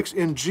tectonics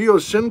in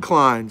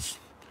geosynclines?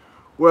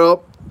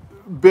 Well,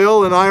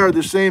 Bill and I are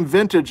the same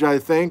vintage, I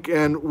think,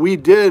 and we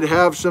did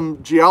have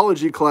some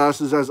geology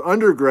classes as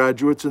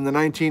undergraduates in the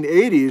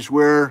 1980s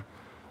where,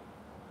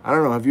 I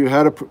don't know, have you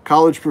had a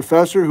college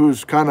professor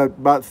who's kind of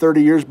about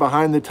 30 years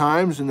behind the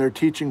times and they're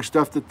teaching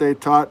stuff that they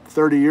taught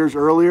 30 years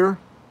earlier?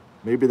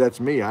 Maybe that's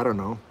me, I don't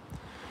know.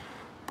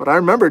 But I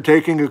remember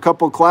taking a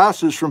couple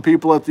classes from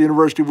people at the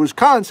University of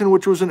Wisconsin,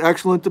 which was an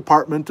excellent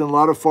department and a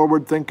lot of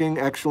forward-thinking,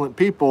 excellent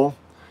people.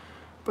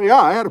 But yeah,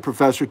 I had a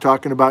professor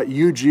talking about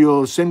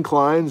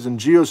eugeosynclines and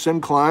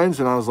geosynclines,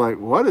 and I was like,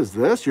 what is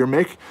this?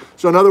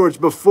 So in other words,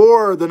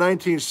 before the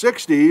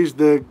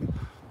 1960s,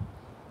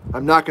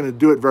 I'm not going to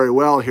do it very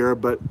well here,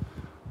 but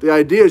the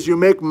idea is you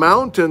make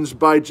mountains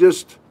by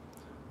just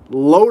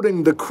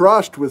loading the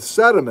crust with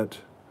sediment.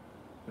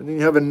 And then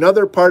you have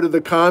another part of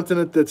the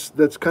continent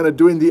that's kind of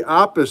doing the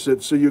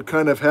opposite. So you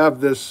kind of have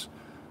this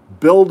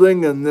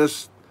building and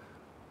this,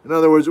 in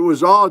other words, it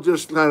was all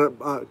just kind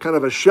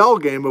of a shell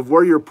game of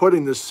where you're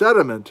putting the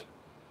sediment.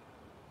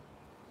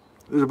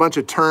 There's a bunch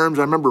of terms.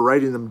 I remember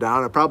writing them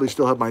down. I probably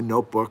still have my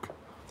notebook.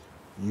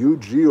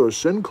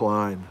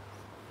 Eugeosyncline.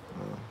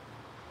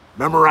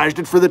 Memorized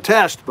it for the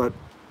test, but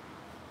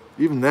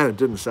even then it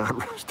didn't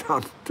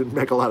didn't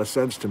make a lot of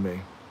sense to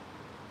me.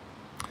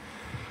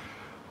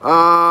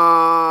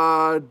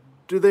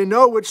 Do they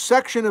know which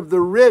section of the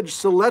ridge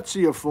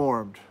Silesia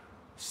formed?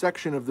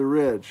 Section of the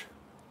ridge.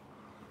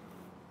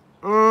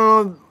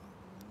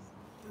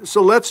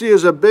 Silesia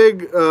is a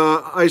big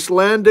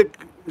Icelandic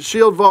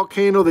shield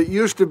volcano that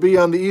used to be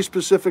on the East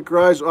Pacific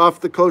Rise off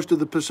the coast of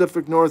the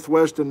Pacific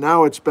Northwest, and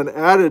now it's been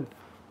added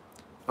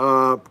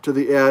to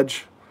the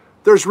edge.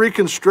 There's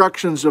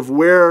reconstructions of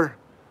where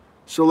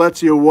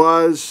Silesia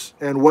was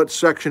and what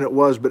section it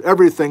was, but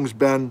everything's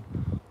been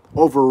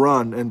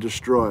overrun and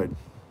destroyed.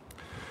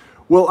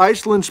 Will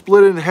Iceland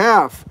split in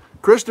half?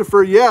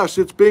 Christopher, yes,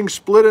 it's being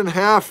split in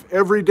half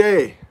every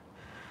day.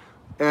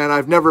 And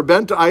I've never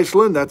been to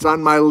Iceland. That's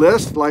on my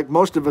list. Like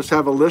most of us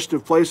have a list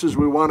of places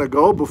we want to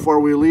go before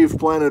we leave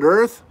planet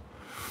Earth.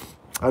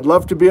 I'd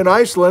love to be in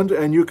Iceland,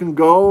 and you can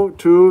go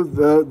to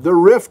the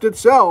rift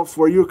itself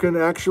where you can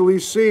actually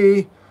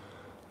see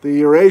the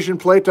Eurasian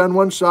plate on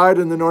one side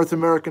and the North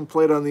American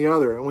plate on the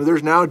other. And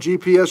there's now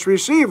GPS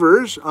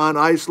receivers on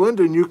Iceland,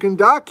 and you can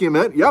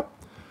document, yep,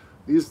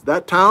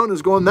 that town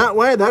is going that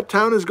way, that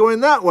town is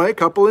going that way, a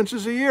couple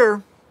inches a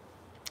year.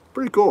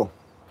 Pretty cool.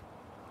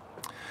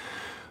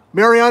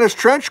 Marianas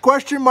Trench,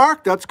 question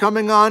mark. That's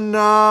coming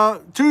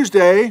on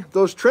Tuesday,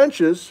 those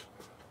trenches.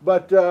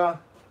 But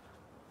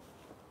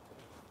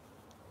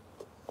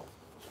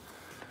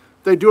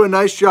they do a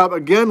nice job,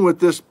 again, with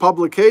this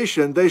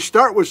publication. They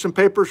start with some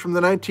papers from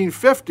the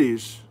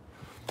 1950s.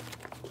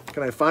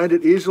 Can I find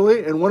it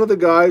easily? And one of the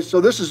guys, so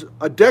this is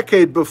a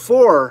decade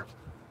before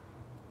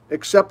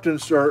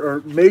acceptance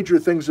or major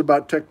things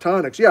about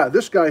tectonics. Yeah,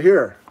 this guy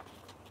here.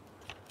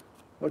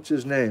 What's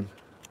his name?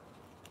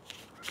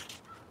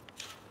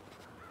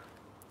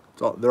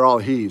 They're all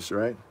he's,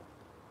 right?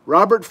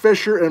 Robert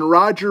Fisher and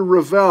Roger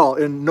Revelle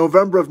in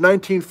November of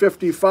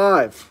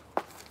 1955.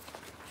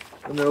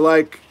 And they're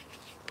like,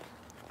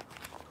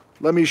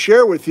 let me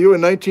share with you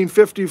in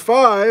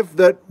 1955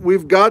 that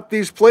we've got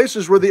these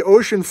places where the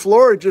ocean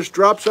floor just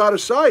drops out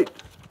of sight.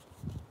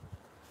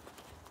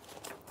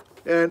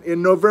 And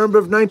in November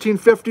of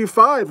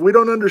 1955, we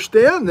don't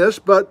understand this,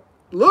 but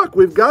look,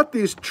 we've got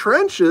these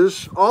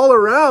trenches all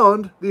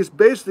around,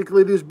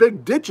 basically these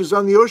big ditches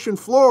on the ocean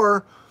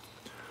floor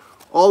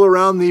all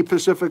around the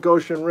Pacific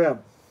Ocean rim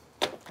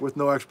with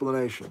no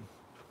explanation.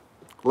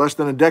 Less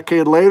than a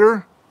decade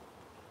later,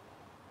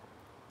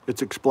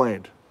 it's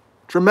explained.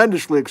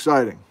 Tremendously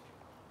exciting.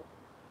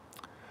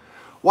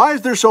 Why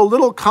is there so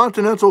little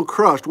continental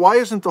crust? Why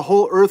isn't the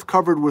whole Earth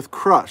covered with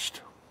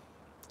crust?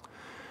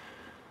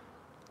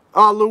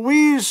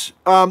 Louise,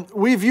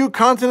 we view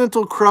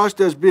continental crust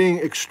as being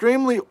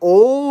extremely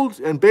old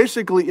and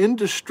basically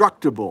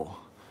indestructible.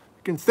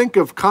 You can think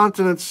of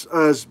continents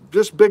as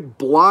just big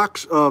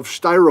blocks of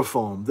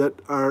styrofoam that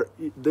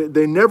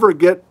they never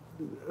get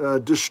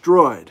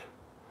destroyed.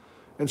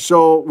 And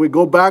so we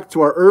go back to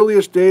our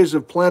earliest days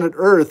of planet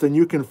Earth, and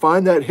you can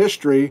find that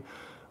history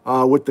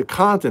with the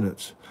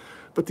continents.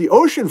 But the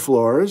ocean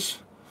floors,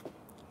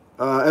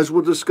 as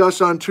we'll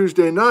discuss on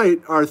Tuesday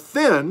night, are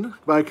thin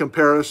by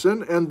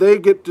comparison, and they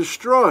get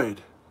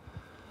destroyed.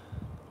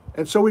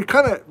 And so we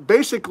kind of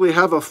basically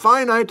have a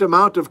finite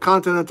amount of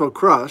continental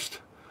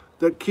crust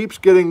that keeps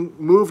getting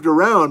moved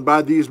around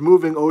by these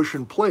moving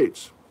ocean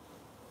plates.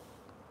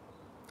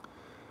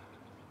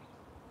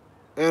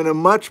 And a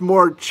much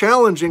more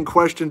challenging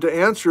question to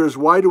answer is,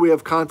 why do we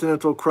have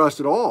continental crust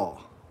at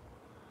all?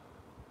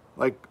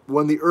 Like,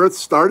 when the Earth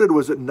started,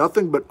 was it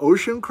nothing but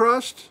ocean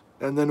crust?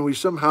 And then we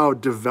somehow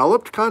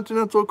developed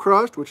continental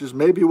crust, which is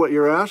maybe what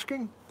you're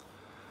asking?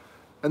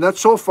 And that's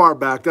so far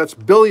back, that's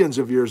billions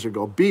of years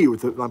ago.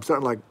 I'm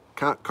starting like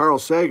Carl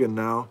Sagan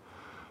now.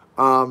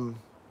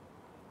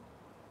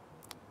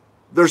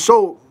 We're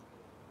so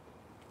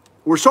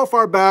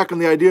far back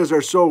and the ideas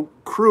are so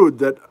crude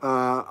that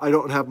I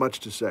don't have much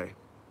to say.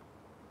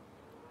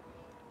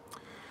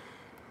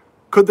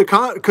 Could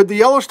the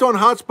Yellowstone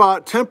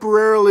hotspot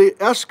temporarily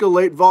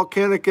escalate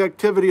volcanic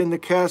activity in the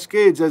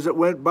Cascades as it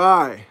went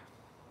by?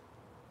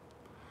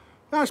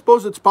 Yeah, I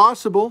suppose it's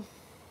possible.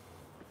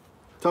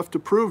 Tough to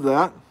prove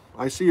that.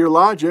 I see your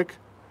logic.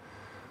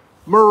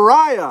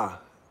 Mariah,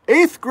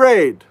 8th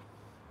grade.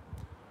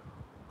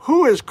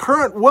 Who is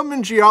current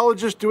woman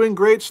geologist doing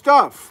great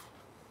stuff?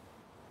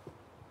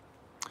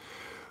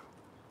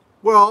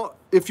 Well,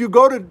 if you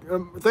go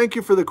to, thank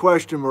you for the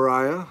question,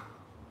 Mariah,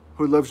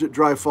 who lives at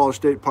Dry Falls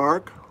State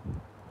Park.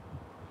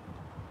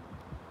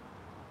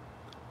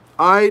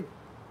 I'm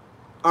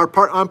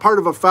part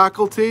of a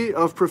faculty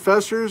of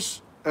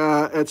professors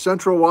at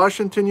Central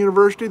Washington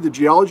University, the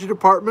geology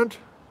department.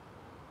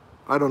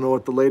 I don't know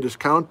what the latest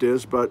count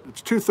is, but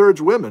it's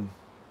 2/3 women,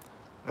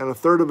 and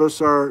 1/3 of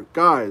us are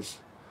guys.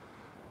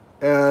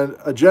 And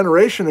a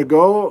generation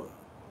ago,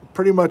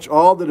 pretty much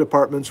all the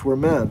departments were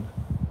men.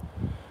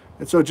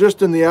 And so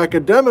just in the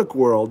academic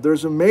world,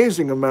 there's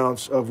amazing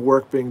amounts of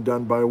work being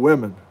done by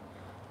women.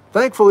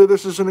 Thankfully,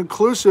 this is an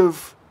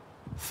inclusive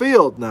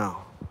field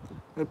now.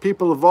 And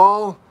people of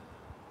all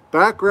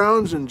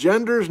backgrounds and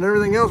genders and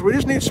everything else, we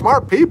just need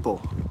smart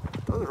people.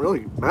 It doesn't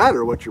really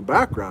matter what your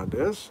background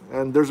is.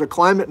 And there's a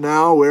climate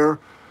now where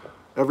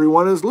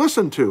everyone is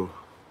listened to.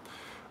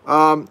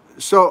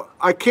 So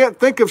I can't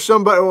think of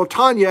somebody. Well,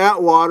 Tanya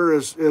Atwater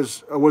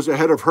was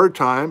ahead of her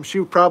time.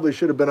 She probably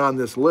should have been on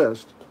this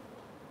list.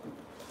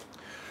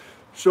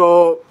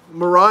 So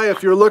Mariah,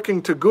 if you're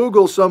looking to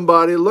Google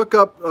somebody, look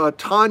up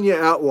Tanya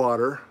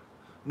Atwater.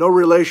 No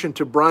relation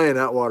to Brian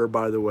Atwater,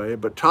 by the way,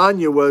 but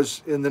Tanya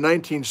was in the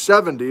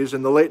 1970s,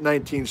 in the late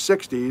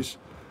 1960s,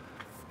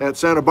 at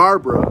Santa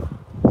Barbara,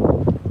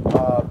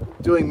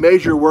 doing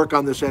major work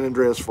on the San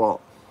Andreas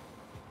Fault.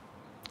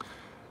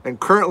 And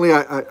currently,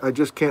 I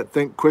just can't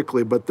think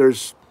quickly, but you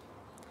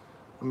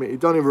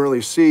don't even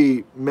really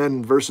see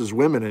men versus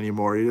women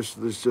anymore.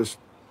 There's just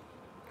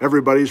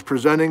everybody's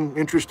presenting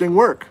interesting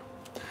work.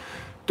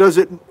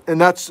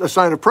 And that's a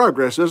sign of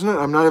progress, isn't it?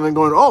 I'm not even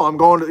going,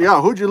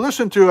 who'd you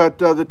listen to at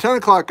the 10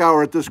 o'clock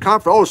hour at this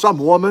conference? Oh, some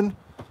woman.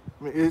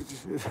 I mean,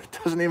 it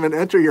doesn't even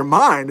enter your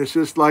mind. It's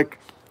just like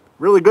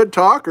really good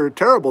talk or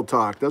terrible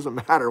talk. Doesn't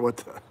matter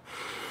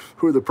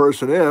who the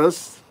person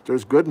is.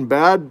 There's good and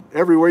bad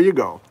everywhere you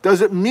go.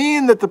 Does it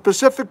mean that the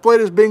Pacific plate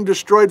is being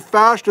destroyed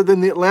faster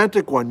than the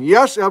Atlantic one?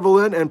 Yes,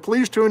 Evelyn, and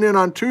please tune in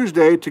on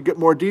Tuesday to get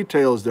more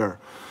details there.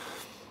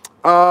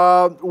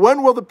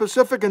 When will the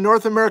Pacific and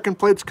North American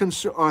plates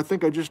consume? I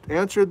think I just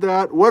answered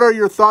that. What are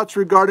your thoughts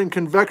regarding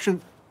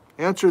convection?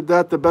 Answered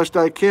that the best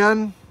I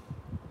can.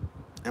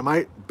 Am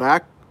I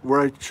back where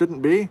I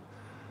shouldn't be?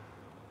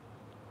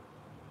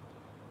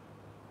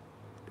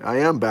 I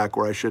am back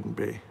where I shouldn't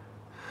be.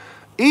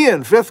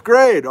 Ian, 5th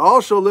grade,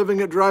 also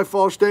living at Dry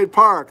Falls State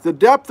Park. The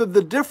depth of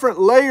the different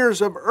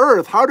layers of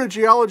Earth. How do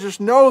geologists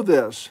know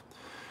this?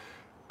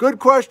 Good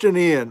question,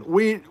 Ian.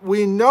 We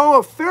know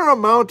a fair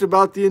amount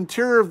about the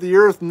interior of the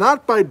Earth,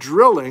 not by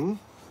drilling.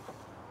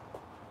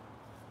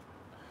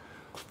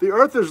 The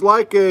Earth is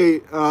like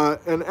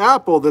an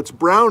apple that's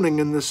browning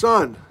in the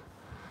sun.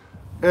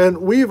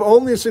 And we've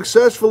only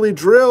successfully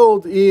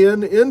drilled,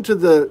 Ian, into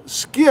the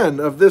skin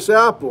of this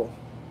apple.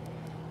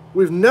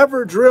 We've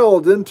never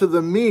drilled into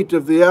the meat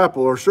of the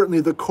apple, or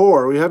certainly the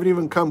core. We haven't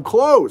even come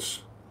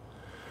close.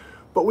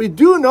 But we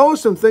do know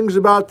some things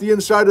about the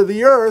inside of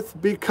the Earth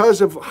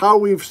because of how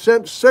we've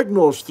sent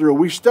signals through.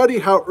 We study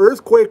how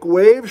earthquake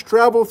waves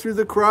travel through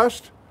the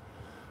crust.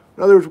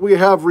 In other words, we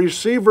have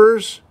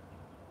receivers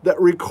that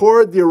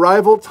record the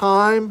arrival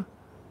time,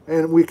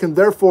 and we can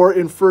therefore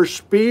infer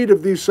speed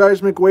of these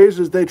seismic waves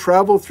as they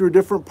travel through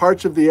different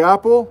parts of the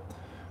apple.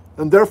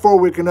 And therefore,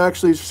 we can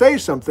actually say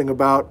something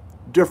about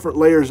different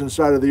layers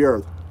inside of the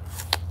Earth.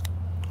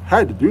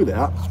 Had to do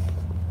that.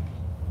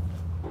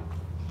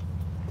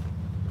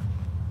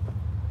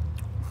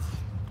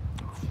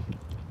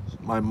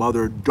 My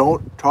mother,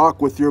 don't talk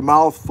with your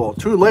mouth full.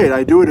 Too late,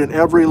 I do it in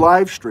every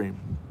live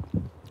stream.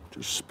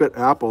 Just spit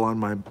apple on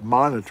my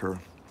monitor,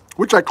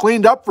 which I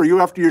cleaned up for you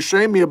after you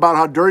shamed me about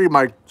how dirty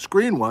my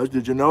screen was.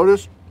 Did you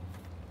notice?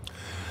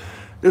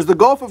 Is the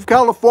Gulf of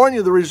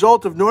California the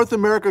result of North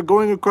America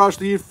going across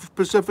the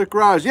Pacific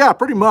rise? Yeah,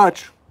 pretty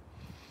much.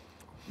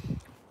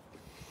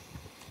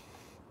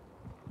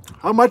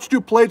 How much do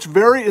plates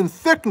vary in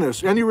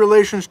thickness? Any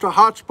relations to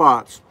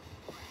hotspots?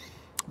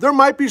 There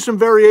might be some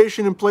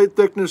variation in plate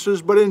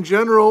thicknesses, but in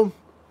general,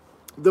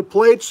 the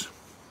plates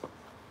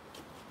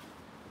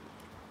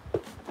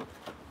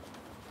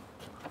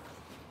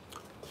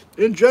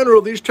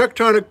these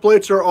tectonic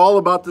plates are all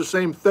about the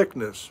same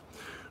thickness.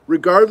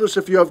 Regardless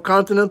if you have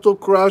continental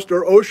crust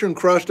or ocean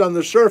crust on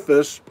the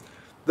surface,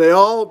 they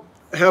all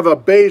have a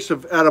base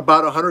at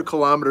about 100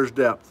 kilometers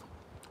depth.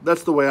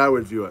 That's the way I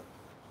would view it.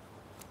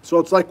 So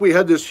it's like we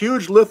had this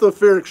huge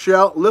lithospheric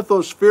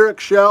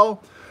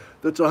shell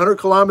that's 100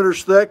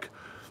 kilometers thick,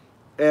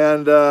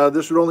 and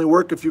this would only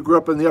work if you grew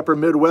up in the upper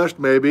Midwest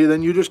maybe.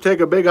 Then you just take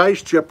a big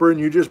ice chipper and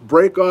you just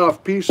break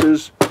off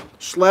pieces,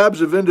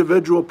 slabs of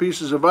individual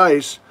pieces of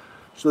ice,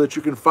 so that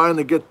you can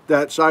finally get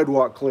that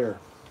sidewalk clear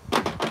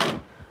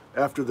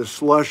after the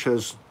slush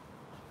has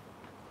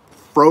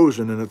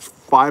frozen and it's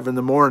 5 in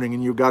the morning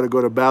and you've got to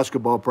go to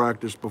basketball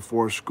practice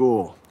before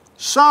school.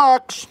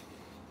 Sucks.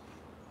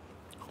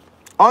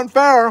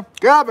 Unfair.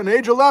 Gavin,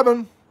 age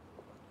 11.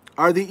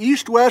 Are the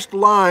east-west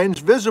lines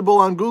visible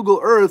on Google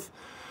Earth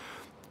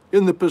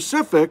in the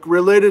Pacific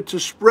related to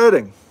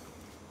spreading?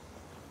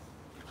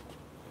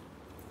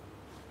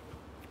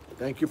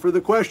 Thank you for the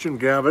question,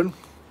 Gavin.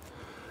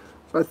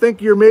 So I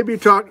think you're maybe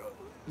talking...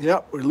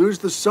 Yep, we lose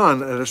the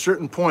sun at a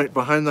certain point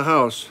behind the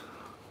house.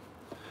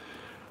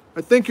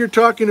 I think you're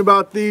talking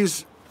about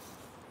these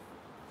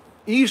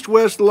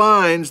east-west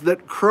lines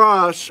that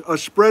cross a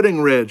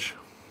spreading ridge.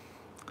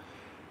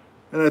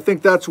 And I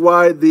think that's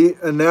why the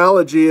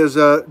analogy is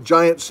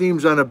giant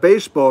seams on a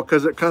baseball,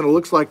 because it kind of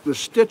looks like the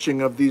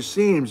stitching of these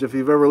seams. If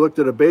you've ever looked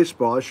at a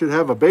baseball, I should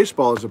have a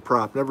baseball as a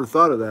prop. Never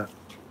thought of that.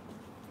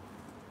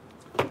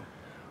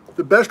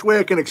 The best way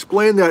I can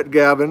explain that,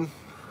 Gavin,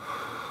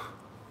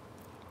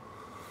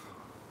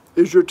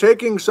 is you're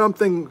taking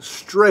something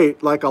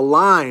straight, like a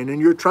line,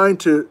 and you're trying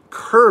to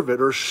curve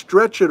it or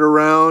stretch it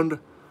around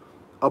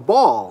a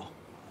ball.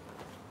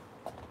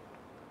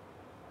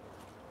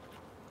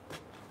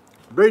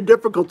 Very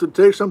difficult to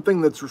take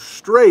something that's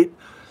straight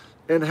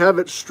and have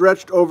it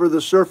stretched over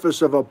the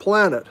surface of a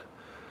planet.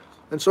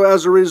 And so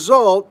as a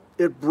result,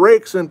 it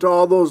breaks into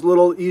all those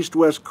little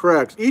east-west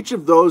cracks. Each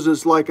of those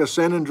is like a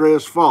San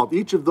Andreas fault.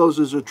 Each of those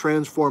is a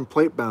transformed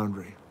plate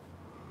boundary.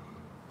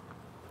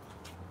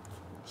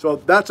 So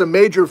that's a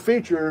major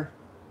feature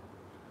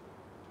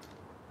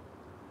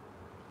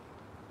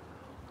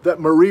that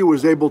Marie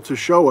was able to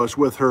show us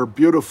with her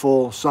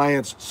beautiful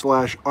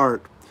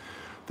science/art.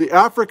 The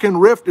African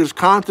rift is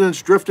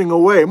continents drifting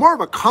away. More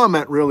of a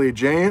comment, really,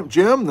 Jim,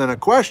 than a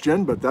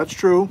question, but that's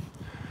true.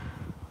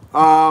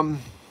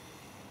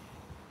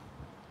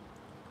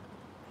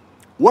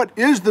 What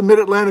is the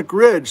Mid-Atlantic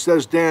Ridge,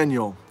 says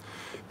Daniel.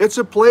 It's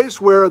a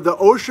place where the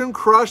ocean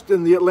crust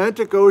in the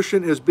Atlantic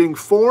Ocean is being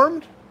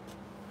formed.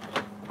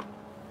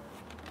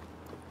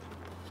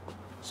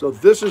 So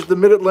this is the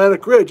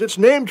Mid-Atlantic Ridge. It's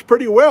named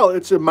pretty well.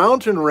 It's a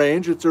mountain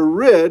range. It's a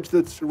ridge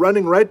that's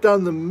running right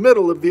down the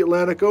middle of the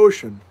Atlantic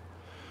Ocean.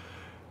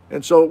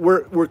 And so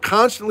we're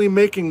constantly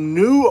making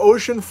new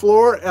ocean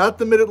floor at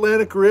the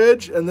Mid-Atlantic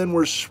Ridge, and then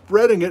we're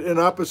spreading it in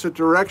opposite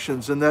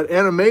directions. And that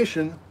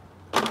animation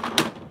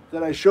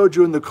that I showed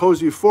you in the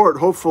Cozy Fort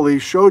hopefully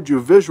showed you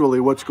visually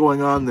what's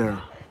going on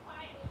there.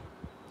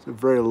 It's a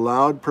very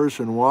loud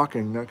person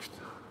walking next.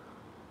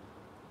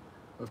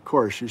 Of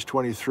course, she's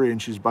 23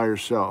 and she's by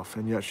herself,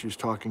 and yet she's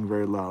talking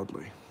very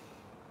loudly.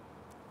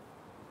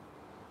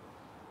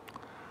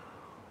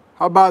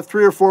 How about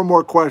 3 or 4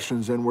 more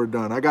questions and we're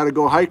done? I got to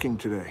go hiking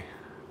today.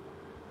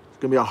 It's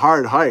going to be a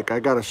hard hike.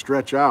 I got to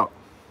stretch out.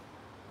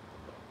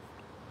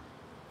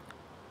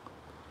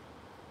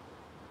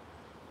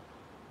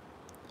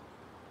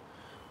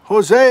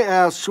 Jose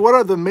asks, what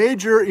are the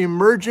major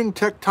emerging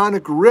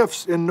tectonic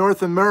rifts in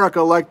North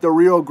America like the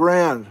Rio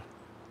Grande?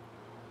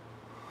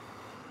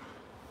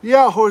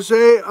 Yeah,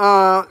 Jose,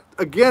 I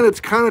again, it's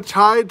kind of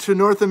tied to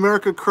North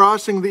America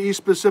crossing the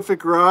East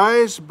Pacific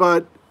Rise,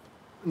 but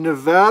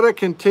Nevada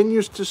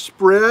continues to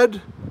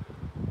spread.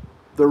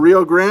 The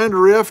Rio Grande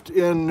Rift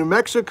in New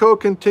Mexico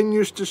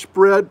continues to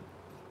spread.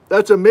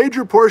 That's a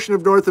major portion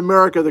of North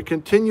America that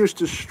continues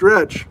to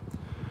stretch.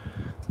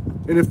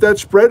 And if that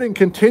spreading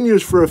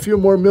continues for a few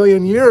more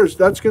million years,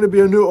 that's going to be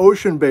a new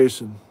ocean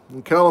basin.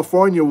 And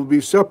California will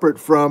be separate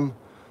from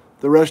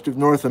the rest of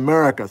North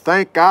America.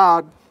 Thank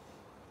God.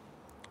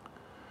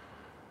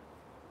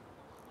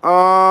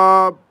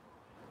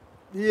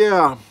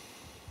 Yeah.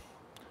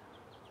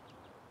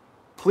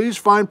 Please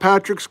find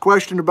Patrick's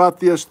question about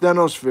the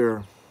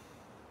asthenosphere.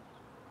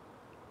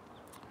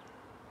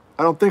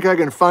 I don't think I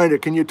can find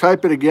it. Can you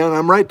type it again?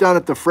 I'm right down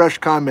at the fresh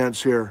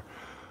comments here.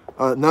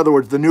 In other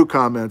words, the new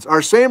comments.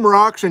 Are same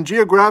rocks in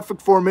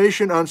geographic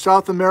formation on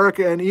South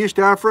America and East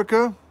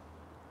Africa?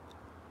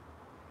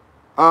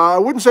 I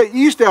wouldn't say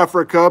East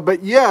Africa,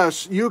 but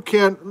yes, you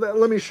can.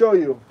 Let me show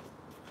you.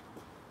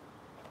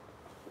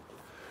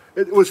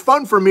 It was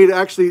fun for me to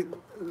actually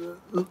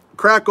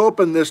crack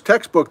open this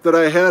textbook that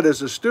I had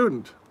as a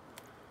student.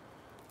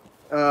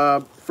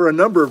 For a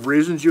number of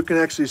reasons. You can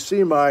actually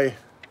see my...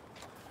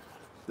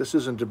 This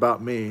isn't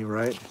about me,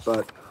 right?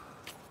 But...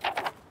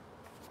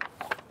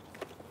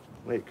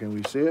 Wait, can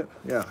we see it?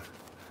 Yeah.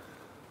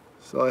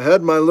 So I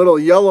had my little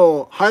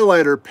yellow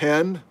highlighter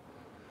pen,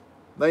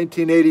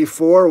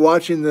 1984,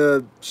 watching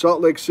the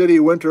Salt Lake City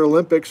Winter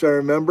Olympics, I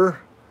remember.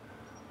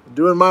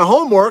 Doing my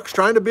homework,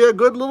 trying to be a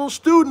good little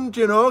student,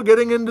 you know,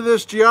 getting into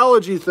this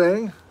geology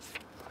thing.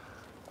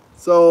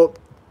 So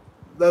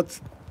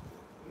that's,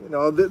 you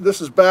know,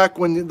 this is back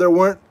when there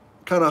weren't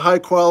kind of high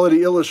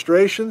quality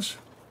illustrations.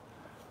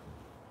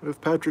 We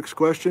have Patrick's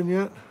question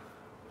yet?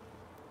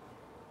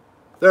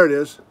 There it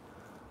is.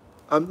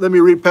 Let me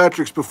read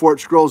Patrick's before it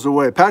scrolls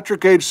away.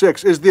 Patrick, age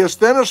 6. Is the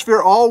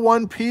asthenosphere all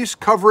one piece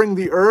covering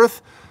the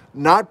Earth,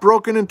 not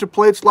broken into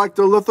plates like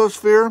the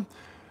lithosphere?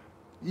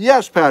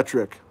 Yes,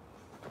 Patrick.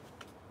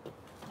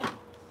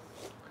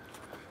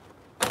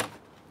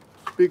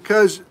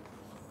 Because,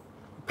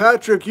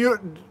 Patrick,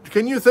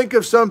 can you think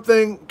of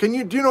something? Do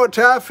you know what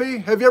taffy?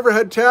 Have you ever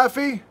had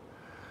taffy?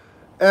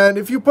 And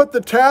if you put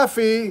the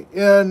taffy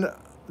in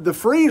the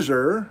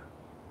freezer,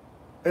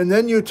 and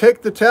then you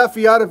take the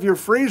taffy out of your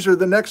freezer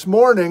the next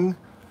morning,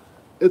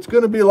 it's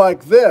going to be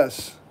like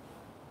this.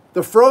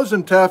 The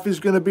frozen taffy is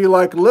going to be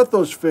like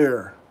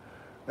lithosphere.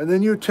 And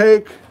then you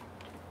take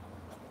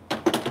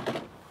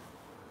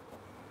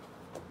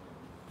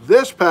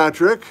this,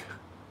 Patrick,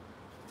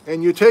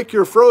 and you take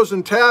your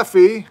frozen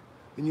taffy,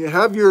 and you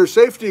have your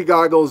safety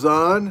goggles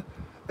on,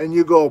 and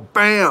you go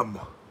bam.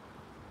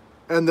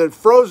 And the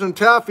frozen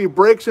taffy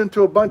breaks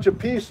into a bunch of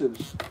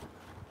pieces.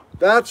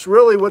 That's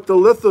really what the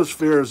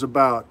lithosphere is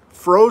about.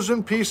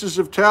 Frozen pieces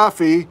of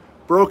taffy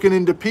broken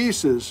into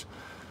pieces.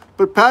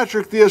 But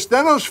Patrick, the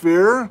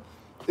asthenosphere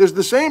is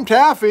the same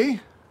taffy,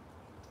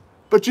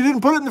 but you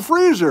didn't put it in the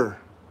freezer.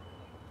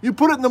 You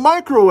put it in the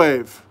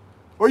microwave.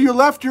 Or you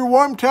left your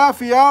warm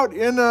taffy out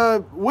in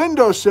a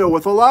windowsill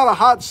with a lot of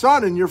hot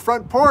sun in your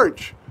front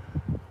porch.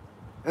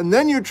 And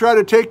then you try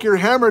to take your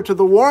hammer to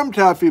the warm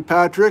taffy,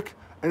 Patrick,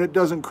 and it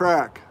doesn't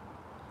crack.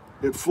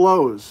 It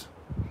flows.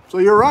 So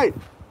you're right.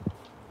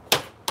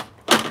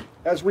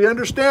 As we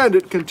understand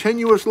it,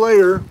 continuous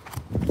layer.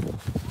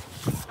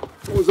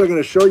 What was I going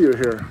to show you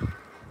here?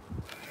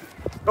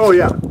 Oh,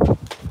 yeah.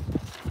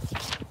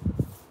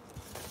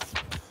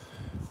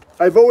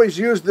 I've always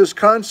used this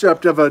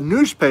concept of a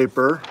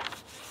newspaper.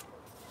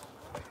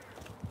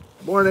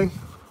 Morning.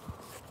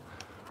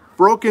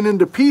 Broken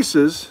into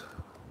pieces,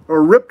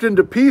 or ripped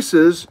into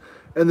pieces,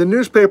 and the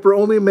newspaper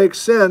only makes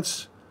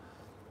sense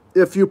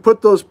if you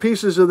put those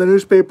pieces of the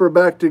newspaper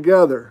back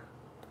together.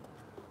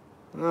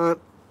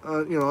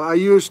 You know, I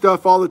use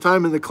stuff all the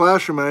time in the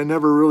classroom, and I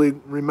never really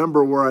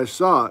remember where I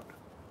saw it.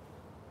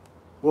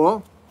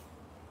 Well,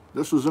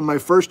 this was in my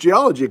first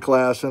geology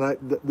class,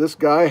 and this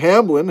guy,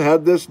 Hamblin,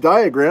 had this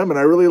diagram, and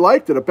I really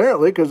liked it,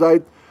 apparently, because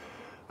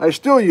I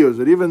still use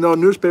it, even though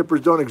newspapers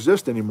don't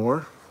exist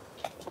anymore.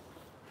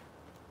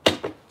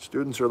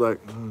 Students are like,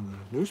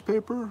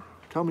 newspaper?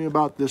 Tell me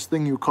about this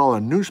thing you call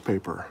a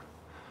newspaper.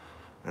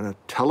 And a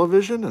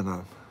television and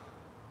a...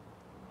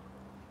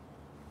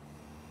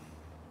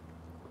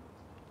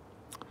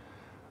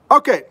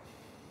 Okay.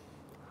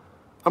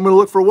 I'm going to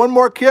look for one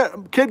more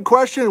kid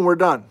question and we're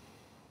done.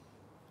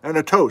 And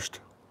a toast.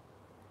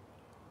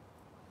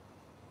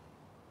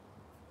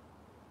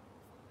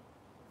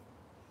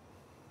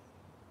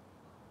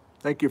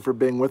 Thank you for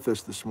being with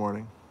us this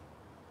morning.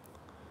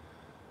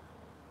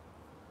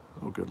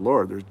 Oh, good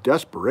Lord, there's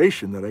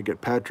desperation that I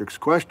get Patrick's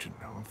question.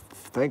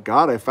 Thank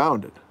God I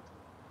found it.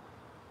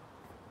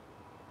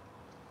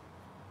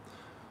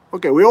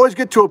 Okay, we always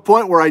get to a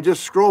point where I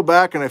just scroll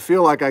back and I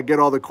feel like I get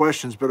all the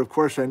questions, but of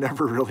course I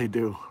never really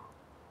do.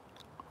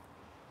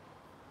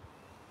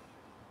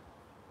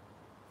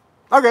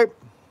 Okay.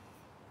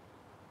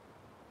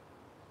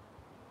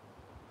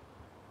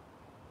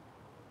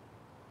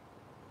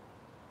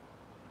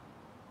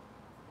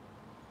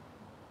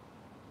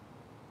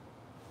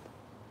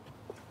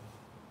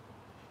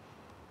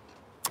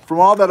 from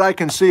all that I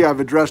can see,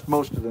 I've addressed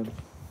most of them.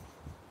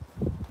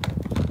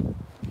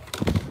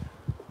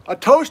 A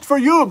toast for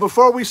you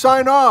before we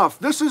sign off.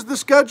 This is the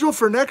schedule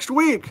for next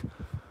week.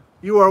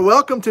 You are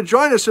welcome to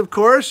join us, of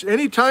course,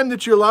 anytime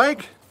that you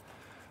like.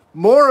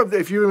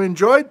 If you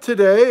enjoyed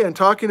today and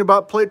talking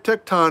about plate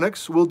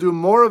tectonics, we'll do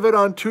more of it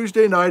on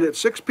Tuesday night at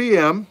 6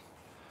 p.m.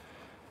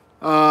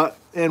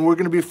 And we're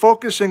going to be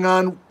focusing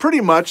on pretty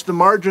much the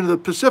margin of the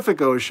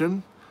Pacific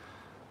Ocean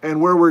and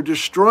where we're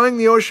destroying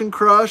the ocean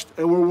crust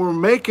and where we're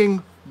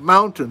making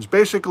mountains.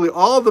 Basically,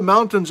 all the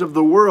mountains of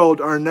the world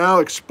are now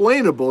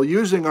explainable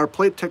using our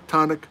plate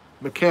tectonic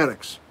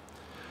mechanics.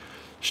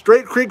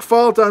 Straight Creek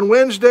Fault on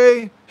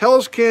Wednesday,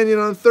 Hell's Canyon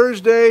on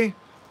Thursday,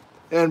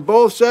 and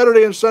both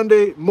Saturday and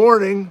Sunday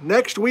morning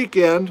next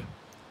weekend,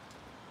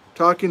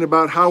 talking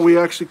about how we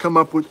actually come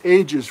up with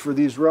ages for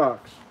these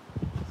rocks.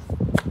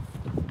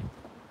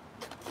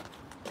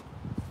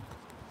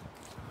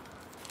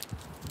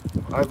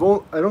 I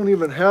don't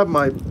even have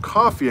my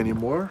coffee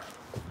anymore.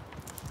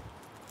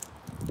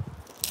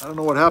 I don't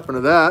know what happened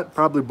to that.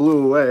 Probably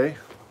blew away.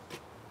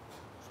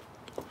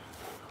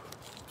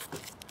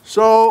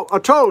 So, a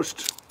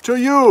toast to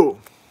you.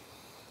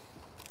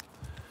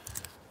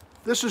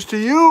 This is to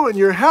you and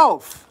your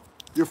health,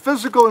 your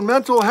physical and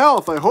mental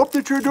health. I hope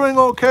that you're doing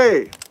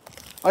okay.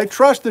 I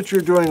trust that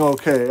you're doing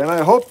okay. And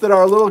I hope that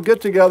our little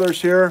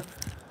get-togethers here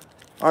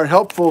are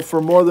helpful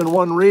for more than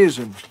one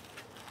reason.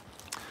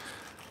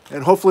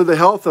 And hopefully the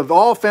health of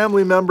all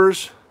family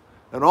members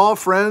and all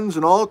friends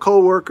and all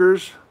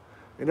co-workers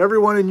and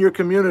everyone in your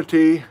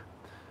community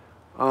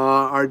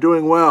are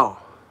doing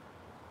well.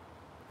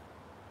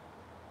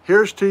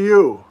 Here's to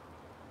you.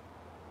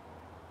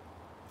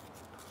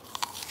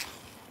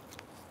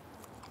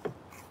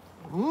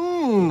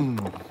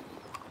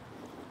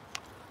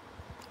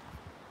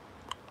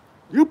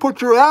 You put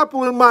your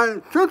apple in my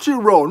Tootsie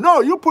Roll.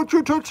 No, you put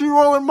your Tootsie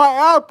Roll in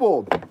my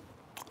apple.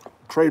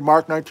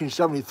 Trademark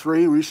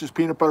 1973, Reese's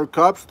Peanut Butter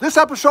Cups. This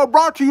episode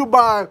brought to you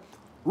by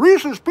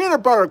Reese's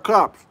Peanut Butter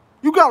Cups.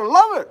 You gotta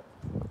love it.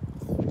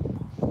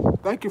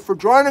 Thank you for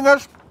joining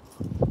us.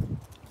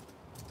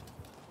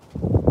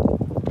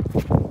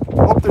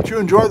 Hope that you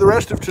enjoy the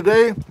rest of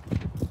today.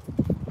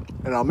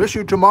 And I'll miss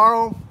you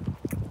tomorrow.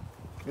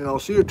 And I'll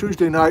see you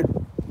Tuesday night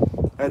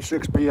at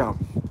 6 p.m.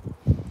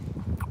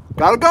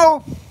 Gotta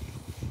go.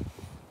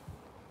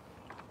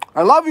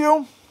 I love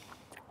you.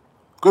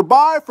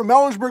 Goodbye from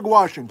Ellensburg,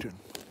 Washington.